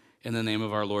in the name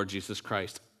of our Lord Jesus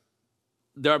Christ.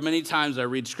 There are many times I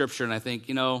read Scripture and I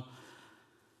think,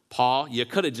 Paul, you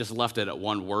could have just left it at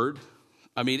one word.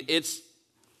 I mean,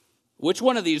 which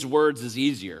one of these words is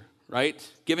easier, right?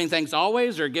 Giving thanks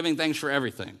always or giving thanks for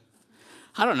everything?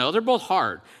 I don't know. They're both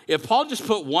hard. If Paul just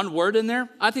put one word in there,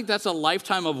 I think that's a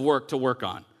lifetime of work to work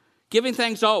on. Giving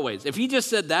thanks always. If he just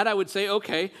said that, I would say,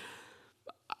 okay,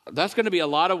 that's going to be a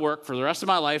lot of work for the rest of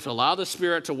my life. Allow the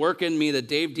Spirit to work in me that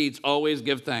Dave Dietz always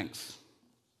give thanks.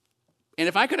 And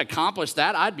if I could accomplish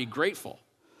that, I'd be grateful.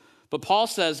 But Paul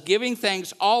says, giving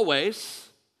thanks always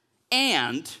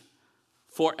and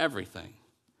for everything.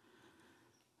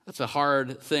 That's a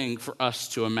hard thing for us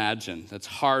to imagine. That's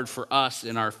hard for us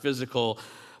in our physical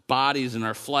bodies and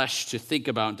our flesh to think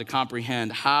about and to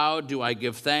comprehend. How do I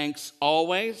give thanks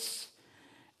always?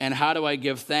 And how do I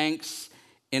give thanks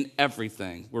in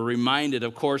everything? We're reminded,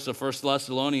 of course, of 1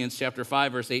 Thessalonians chapter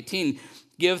 5, verse 18.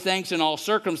 Give thanks in all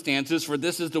circumstances, for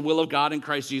this is the will of God in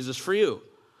Christ Jesus for you.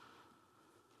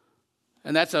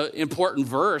 And that's an important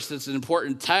verse. It's an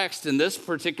important text in this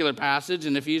particular passage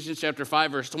in Ephesians chapter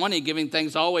 5, verse 20. Giving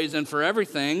thanks always and for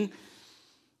everything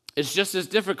is just as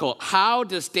difficult. How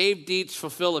does Dave Dietz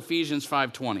fulfill Ephesians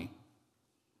 5:20?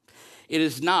 It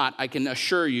is not, I can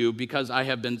assure you, because I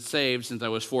have been saved since I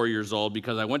was 4 years old,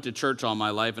 because I went to church all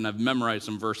my life and I've memorized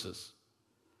some verses.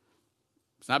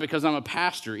 It's not because I'm a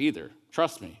pastor either.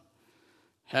 Trust me.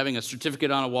 Having a certificate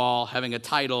on a wall, having a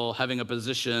title, having a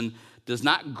position does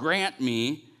not grant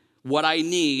me what I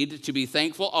need to be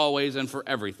thankful always and for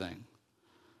everything.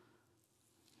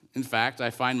 In fact, I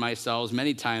find myself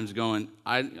many times going,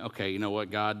 okay, you know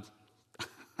what, God?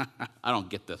 I don't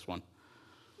get this one.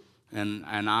 And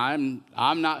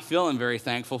I'm not feeling very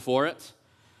thankful for it.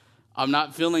 I'm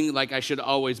not feeling like I should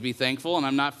always be thankful, and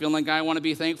I'm not feeling like I want to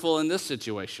be thankful in this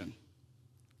situation.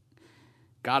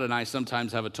 God and I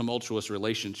sometimes have a tumultuous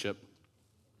relationship.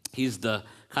 He's the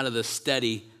kind of the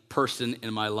steady person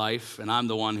in my life, and I'm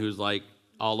the one who's like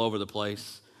all over the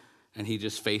place. And he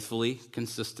just faithfully,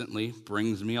 consistently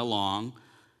brings me along,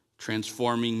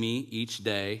 transforming me each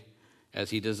day as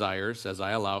he desires, as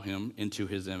I allow him into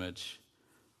his image.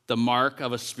 The mark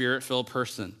of a Spirit-filled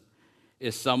person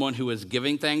is someone who is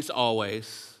giving thanks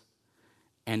always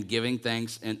and giving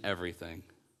thanks in everything.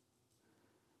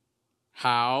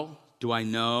 How do I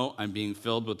know I'm being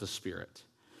filled with the Spirit?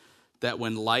 That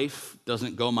when life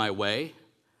doesn't go my way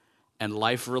and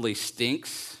life really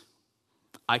stinks,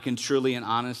 I can truly and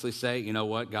honestly say, you know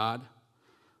what, God?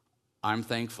 I'm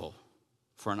thankful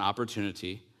for an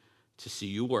opportunity to see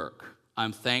you work.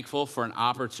 I'm thankful for an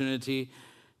opportunity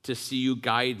to see you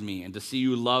guide me and to see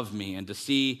you love me and to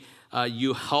see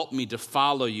you help me to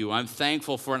follow you. I'm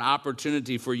thankful for an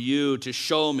opportunity for you to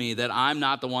show me that I'm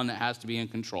not the one that has to be in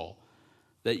control,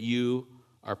 that you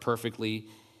are perfectly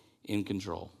in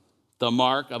control. The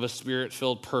mark of a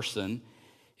Spirit-filled person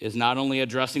is not only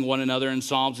addressing one another in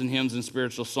psalms and hymns and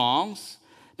spiritual songs,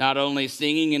 not only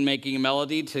singing and making a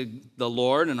melody to the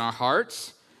Lord in our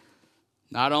hearts,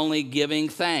 not only giving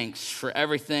thanks for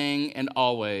everything and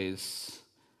always,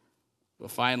 but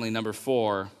finally, number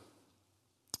 4,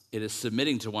 it is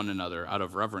submitting to one another out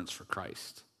of reverence for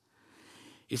Christ.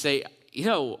 You say,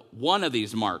 one of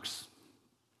these marks,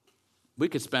 we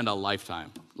could spend a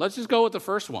lifetime. Let's just go with the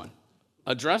first one.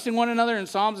 Addressing one another in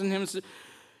psalms and hymns.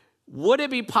 Would it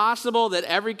be possible that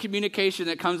every communication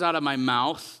that comes out of my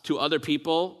mouth to other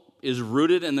people is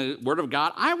rooted in the Word of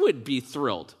God? I would be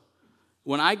thrilled.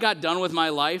 When I got done with my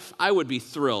life, I would be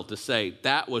thrilled to say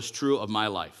that was true of my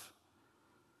life.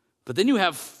 But then you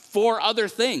have 4 other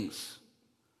things.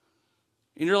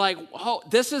 And you're like, oh,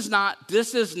 this is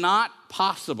not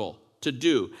possible to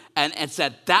do. And it's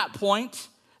at that point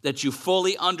that you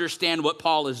fully understand what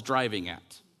Paul is driving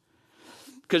at.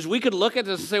 Because we could look at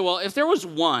this and say, well, if there was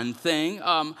one thing,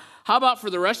 how about for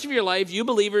the rest of your life, you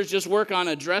believers just work on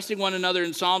addressing one another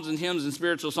in psalms and hymns and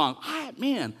spiritual songs?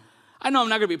 Man, I know I'm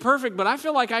not going to be perfect, but I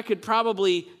feel like I could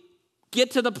probably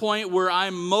get to the point where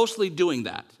I'm mostly doing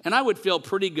that. And I would feel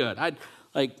pretty good. I'd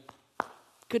like,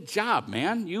 good job,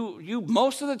 man. You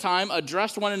most of the time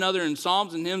address one another in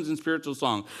psalms and hymns and spiritual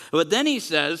songs. But then he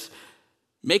says,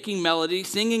 making melody,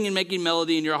 singing and making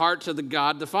melody in your heart to the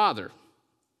God the Father,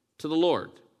 to the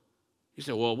Lord. You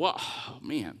say, well, oh,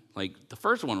 man, like the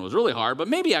first one was really hard, but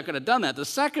maybe I could have done that. The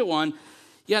second one,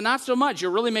 yeah, not so much.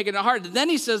 You're really making it hard. And then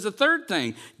he says the third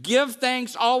thing, give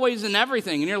thanks always in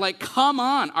everything. And you're like, come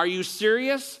on, are you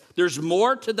serious? There's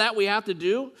more to that we have to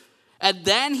do? And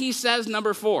then he says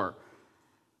number 4,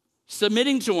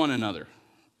 submitting to one another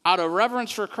out of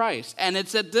reverence for Christ. And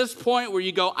it's at this point where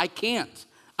you go, I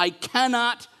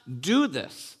cannot do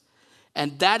this.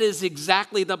 And that is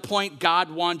exactly the point God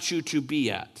wants you to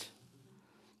be at.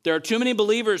 There are too many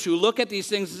believers who look at these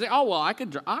things and say, oh, well, I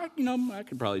could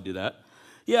probably do that.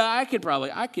 Yeah,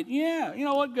 yeah, you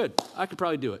know what, good. I could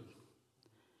probably do it.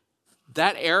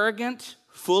 That arrogant,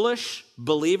 foolish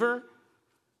believer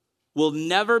will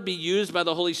never be used by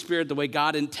the Holy Spirit the way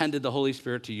God intended the Holy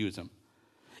Spirit to use him.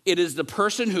 It is the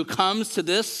person who comes to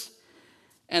this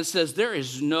and says, there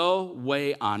is no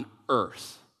way on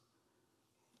earth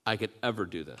I could ever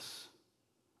do this.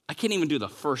 I can't even do the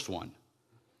first one,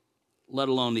 let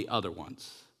alone the other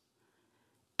ones.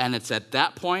 And it's at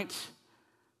that point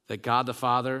that God the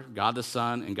Father, God the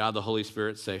Son, and God the Holy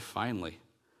Spirit say, finally,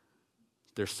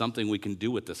 there's something we can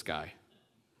do with this guy.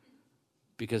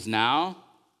 Because now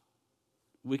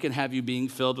we can have you being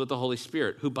filled with the Holy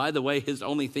Spirit, who, by the way, his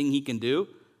only thing he can do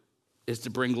is to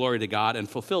bring glory to God and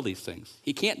fulfill these things.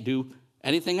 He can't do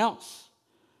anything else.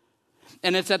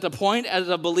 And it's at the point as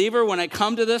a believer when I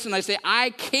come to this and I say,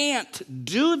 I can't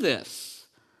do this.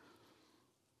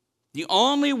 The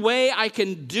only way I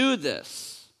can do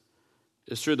this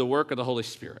is through the work of the Holy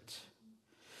Spirit.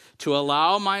 To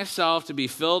allow myself to be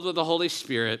filled with the Holy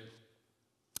Spirit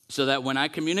so that when I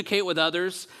communicate with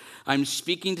others, I'm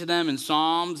speaking to them in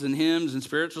psalms and hymns and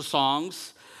spiritual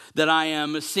songs, that I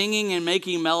am singing and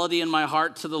making melody in my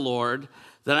heart to the Lord,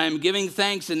 that I am giving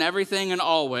thanks in everything and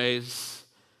always,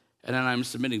 and then I'm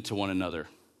submitting to one another.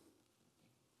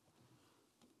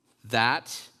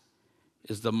 That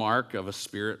is the mark of a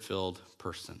Spirit-filled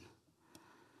person.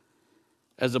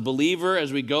 As a believer,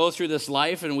 as we go through this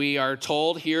life and we are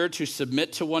told here to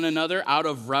submit to one another out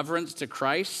of reverence to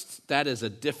Christ, that is a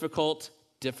difficult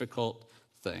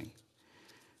thing.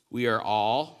 We are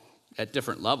all at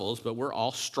different levels, but we're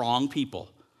all strong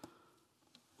people.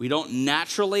 We don't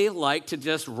naturally like to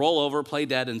just roll over, play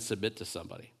dead, and submit to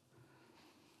somebody.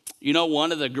 You know,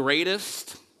 one of the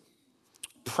greatest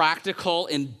practical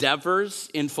endeavors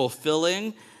in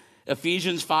fulfilling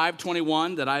Ephesians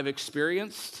 5:21 that I've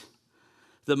experienced,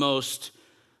 the most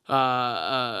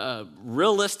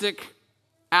realistic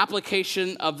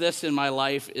application of this in my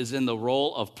life is in the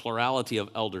role of plurality of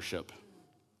eldership.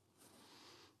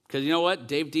 Because you know what?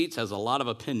 Dave Dietz has a lot of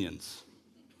opinions.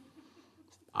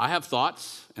 I have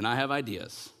thoughts and I have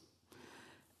ideas.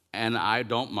 And I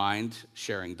don't mind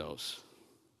sharing those.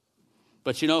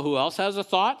 But you know who else has a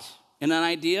thought and an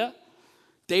idea?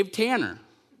 Dave Tanner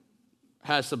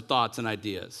has some thoughts and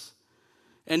ideas.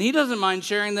 And he doesn't mind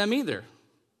sharing them either.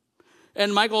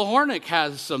 And Michael Hornick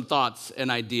has some thoughts and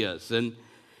ideas. And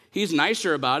he's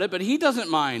nicer about it, but he doesn't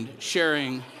mind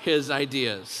sharing his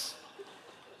ideas.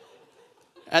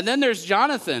 And then there's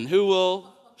Jonathan, who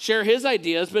will share his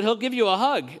ideas, but he'll give you a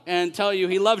hug and tell you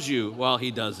he loves you while he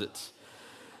does it.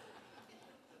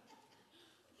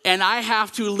 And I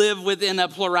have to live within a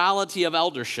plurality of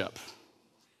eldership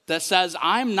that says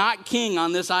I'm not king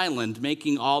on this island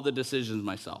making all the decisions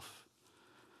myself.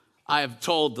 I have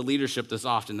told the leadership this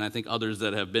often, and I think others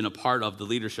that have been a part of the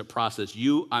leadership process,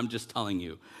 I'm just telling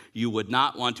you, you would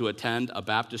not want to attend a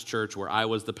Baptist church where I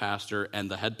was the pastor and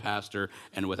the head pastor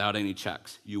and without any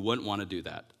checks. You wouldn't want to do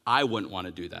that. I wouldn't want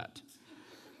to do that.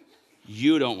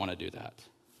 You don't want to do that.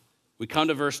 We come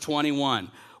to verse 21.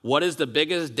 What is the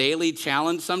biggest daily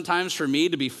challenge sometimes for me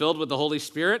to be filled with the Holy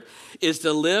Spirit is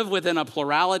to live within a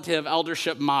plurality of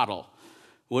eldership model.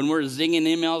 When we're zinging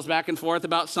emails back and forth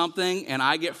about something and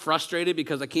I get frustrated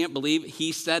because I can't believe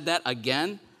he said that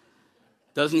again,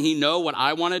 doesn't he know what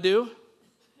I want to do?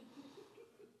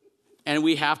 And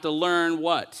we have to learn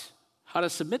what? How to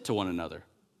submit to one another.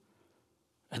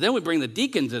 And then we bring the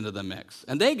deacons into the mix,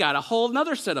 and they got a whole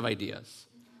nother set of ideas.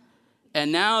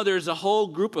 And now there's a whole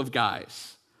group of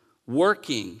guys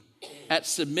working at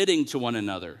submitting to one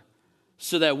another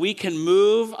so that we can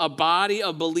move a body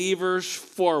of believers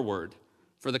forward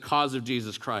for the cause of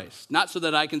Jesus Christ. Not so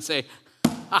that I can say,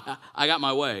 I got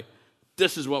my way.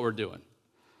 This is what we're doing.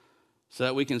 So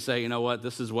that we can say, you know what?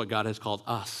 This is what God has called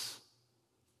us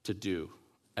to do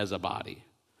as a body.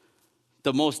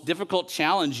 The most difficult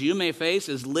challenge you may face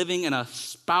is living in a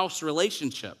spouse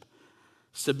relationship,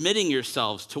 submitting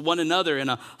yourselves to one another in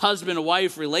a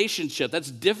husband-wife relationship.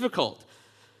 That's difficult.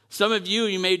 Some of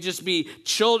you may just be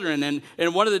children,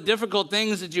 and one of the difficult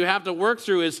things that you have to work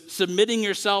through is submitting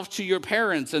yourself to your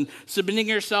parents and submitting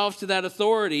yourself to that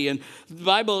authority. And the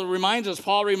Bible reminds us,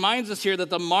 Paul reminds us here that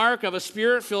the mark of a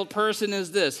spirit-filled person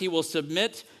is this: he will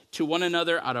submit to one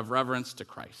another out of reverence to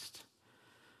Christ.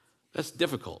 That's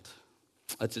difficult.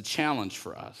 That's a challenge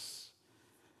for us.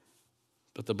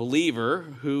 But the believer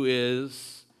who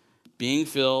is being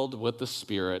filled with the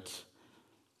Spirit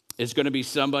is going to be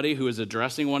somebody who is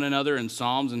addressing one another in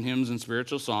psalms and hymns and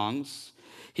spiritual songs.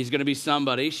 She's going to be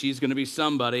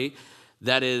somebody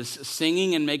that is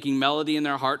singing and making melody in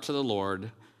their heart to the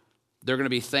Lord. They're going to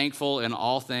be thankful in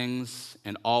all things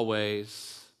and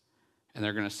always, and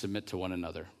they're going to submit to one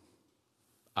another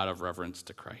out of reverence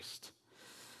to Christ.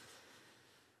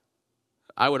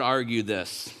 I would argue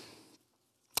this: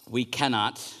 we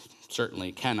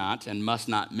certainly cannot, and must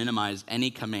not minimize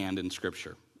any command in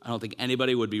Scripture. I don't think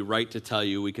anybody would be right to tell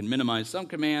you we can minimize some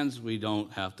commands, we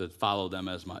don't have to follow them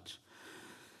as much.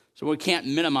 So we can't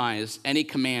minimize any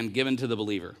command given to the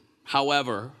believer.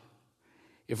 However,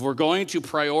 if we're going to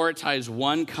prioritize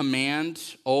one command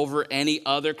over any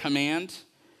other command,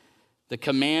 the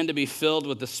command to be filled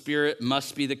with the Spirit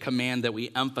must be the command that we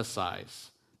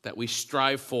emphasize, that we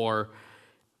strive for,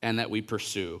 and that we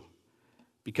pursue.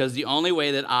 Because the only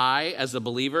way that I, as a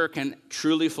believer, can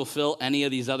truly fulfill any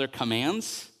of these other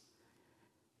commands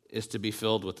is to be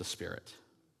filled with the Spirit.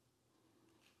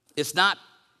 It's not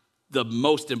the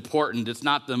most important. It's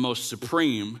not the most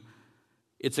supreme.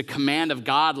 It's a command of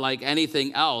God like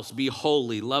anything else. Be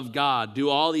holy, love God, do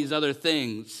all these other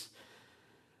things.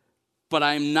 But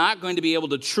I'm not going to be able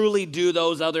to truly do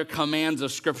those other commands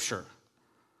of Scripture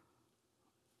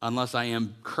unless I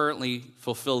am currently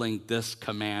fulfilling this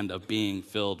command of being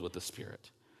filled with the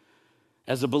Spirit.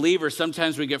 As a believer,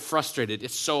 sometimes we get frustrated.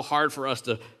 It's so hard for us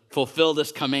to fulfill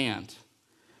this command.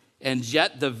 And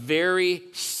yet the very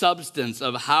substance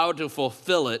of how to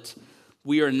fulfill it,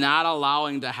 we are not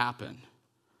allowing to happen.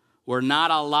 We're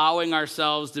not allowing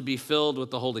ourselves to be filled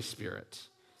with the Holy Spirit.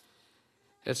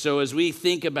 And so as we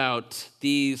think about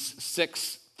these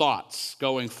 6 thoughts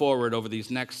going forward over these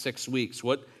next 6 weeks,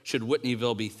 what should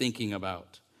Whitneyville be thinking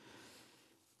about?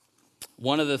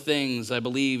 One of the things I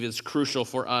believe is crucial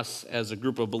for us as a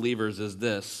group of believers is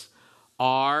this: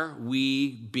 are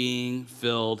we being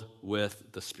filled with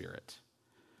the Spirit?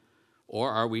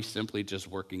 Or are we simply just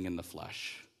working in the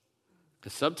flesh?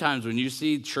 Because sometimes when you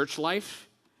see church life,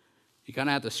 you kind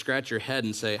of have to scratch your head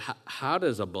and say, how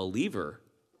does a believer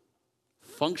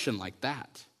function like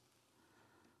that?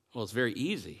 Well, it's very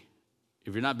easy.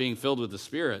 If you're not being filled with the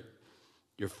Spirit,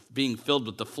 you're being filled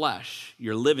with the flesh.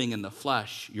 You're living in the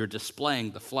flesh. You're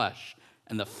displaying the flesh.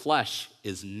 And the flesh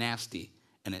is nasty,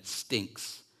 and it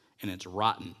stinks, and it's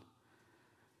rotten.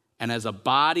 And as a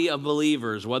body of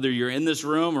believers, whether you're in this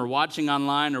room or watching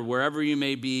online or wherever you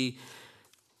may be,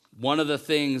 one of the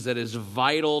things that is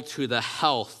vital to the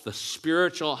health, the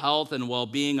spiritual health and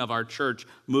well-being of our church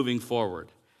moving forward,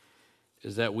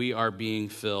 is that we are being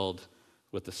filled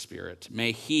with the Spirit.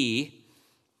 May He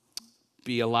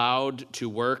be allowed to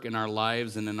work in our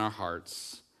lives and in our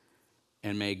hearts,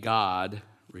 and may God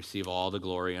receive all the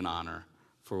glory and honor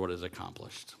for what is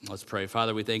accomplished. Let's pray.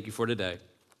 Father, we thank you for today.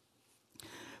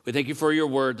 We thank you for your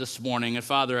word this morning. And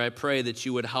Father, I pray that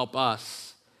you would help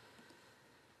us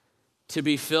to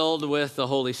be filled with the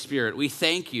Holy Spirit. We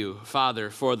thank you, Father,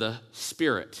 for the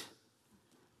Spirit.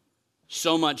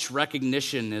 So much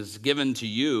recognition is given to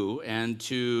you and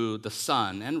to the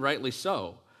Son, and rightly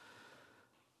so.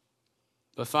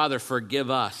 But Father, forgive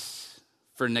us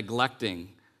for neglecting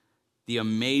the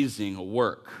amazing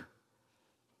work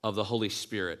of the Holy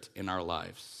Spirit in our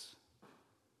lives.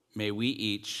 May we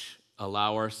each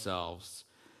allow ourselves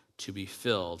to be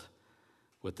filled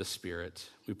with the Spirit.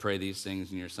 We pray these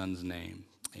things in your Son's name.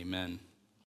 Amen.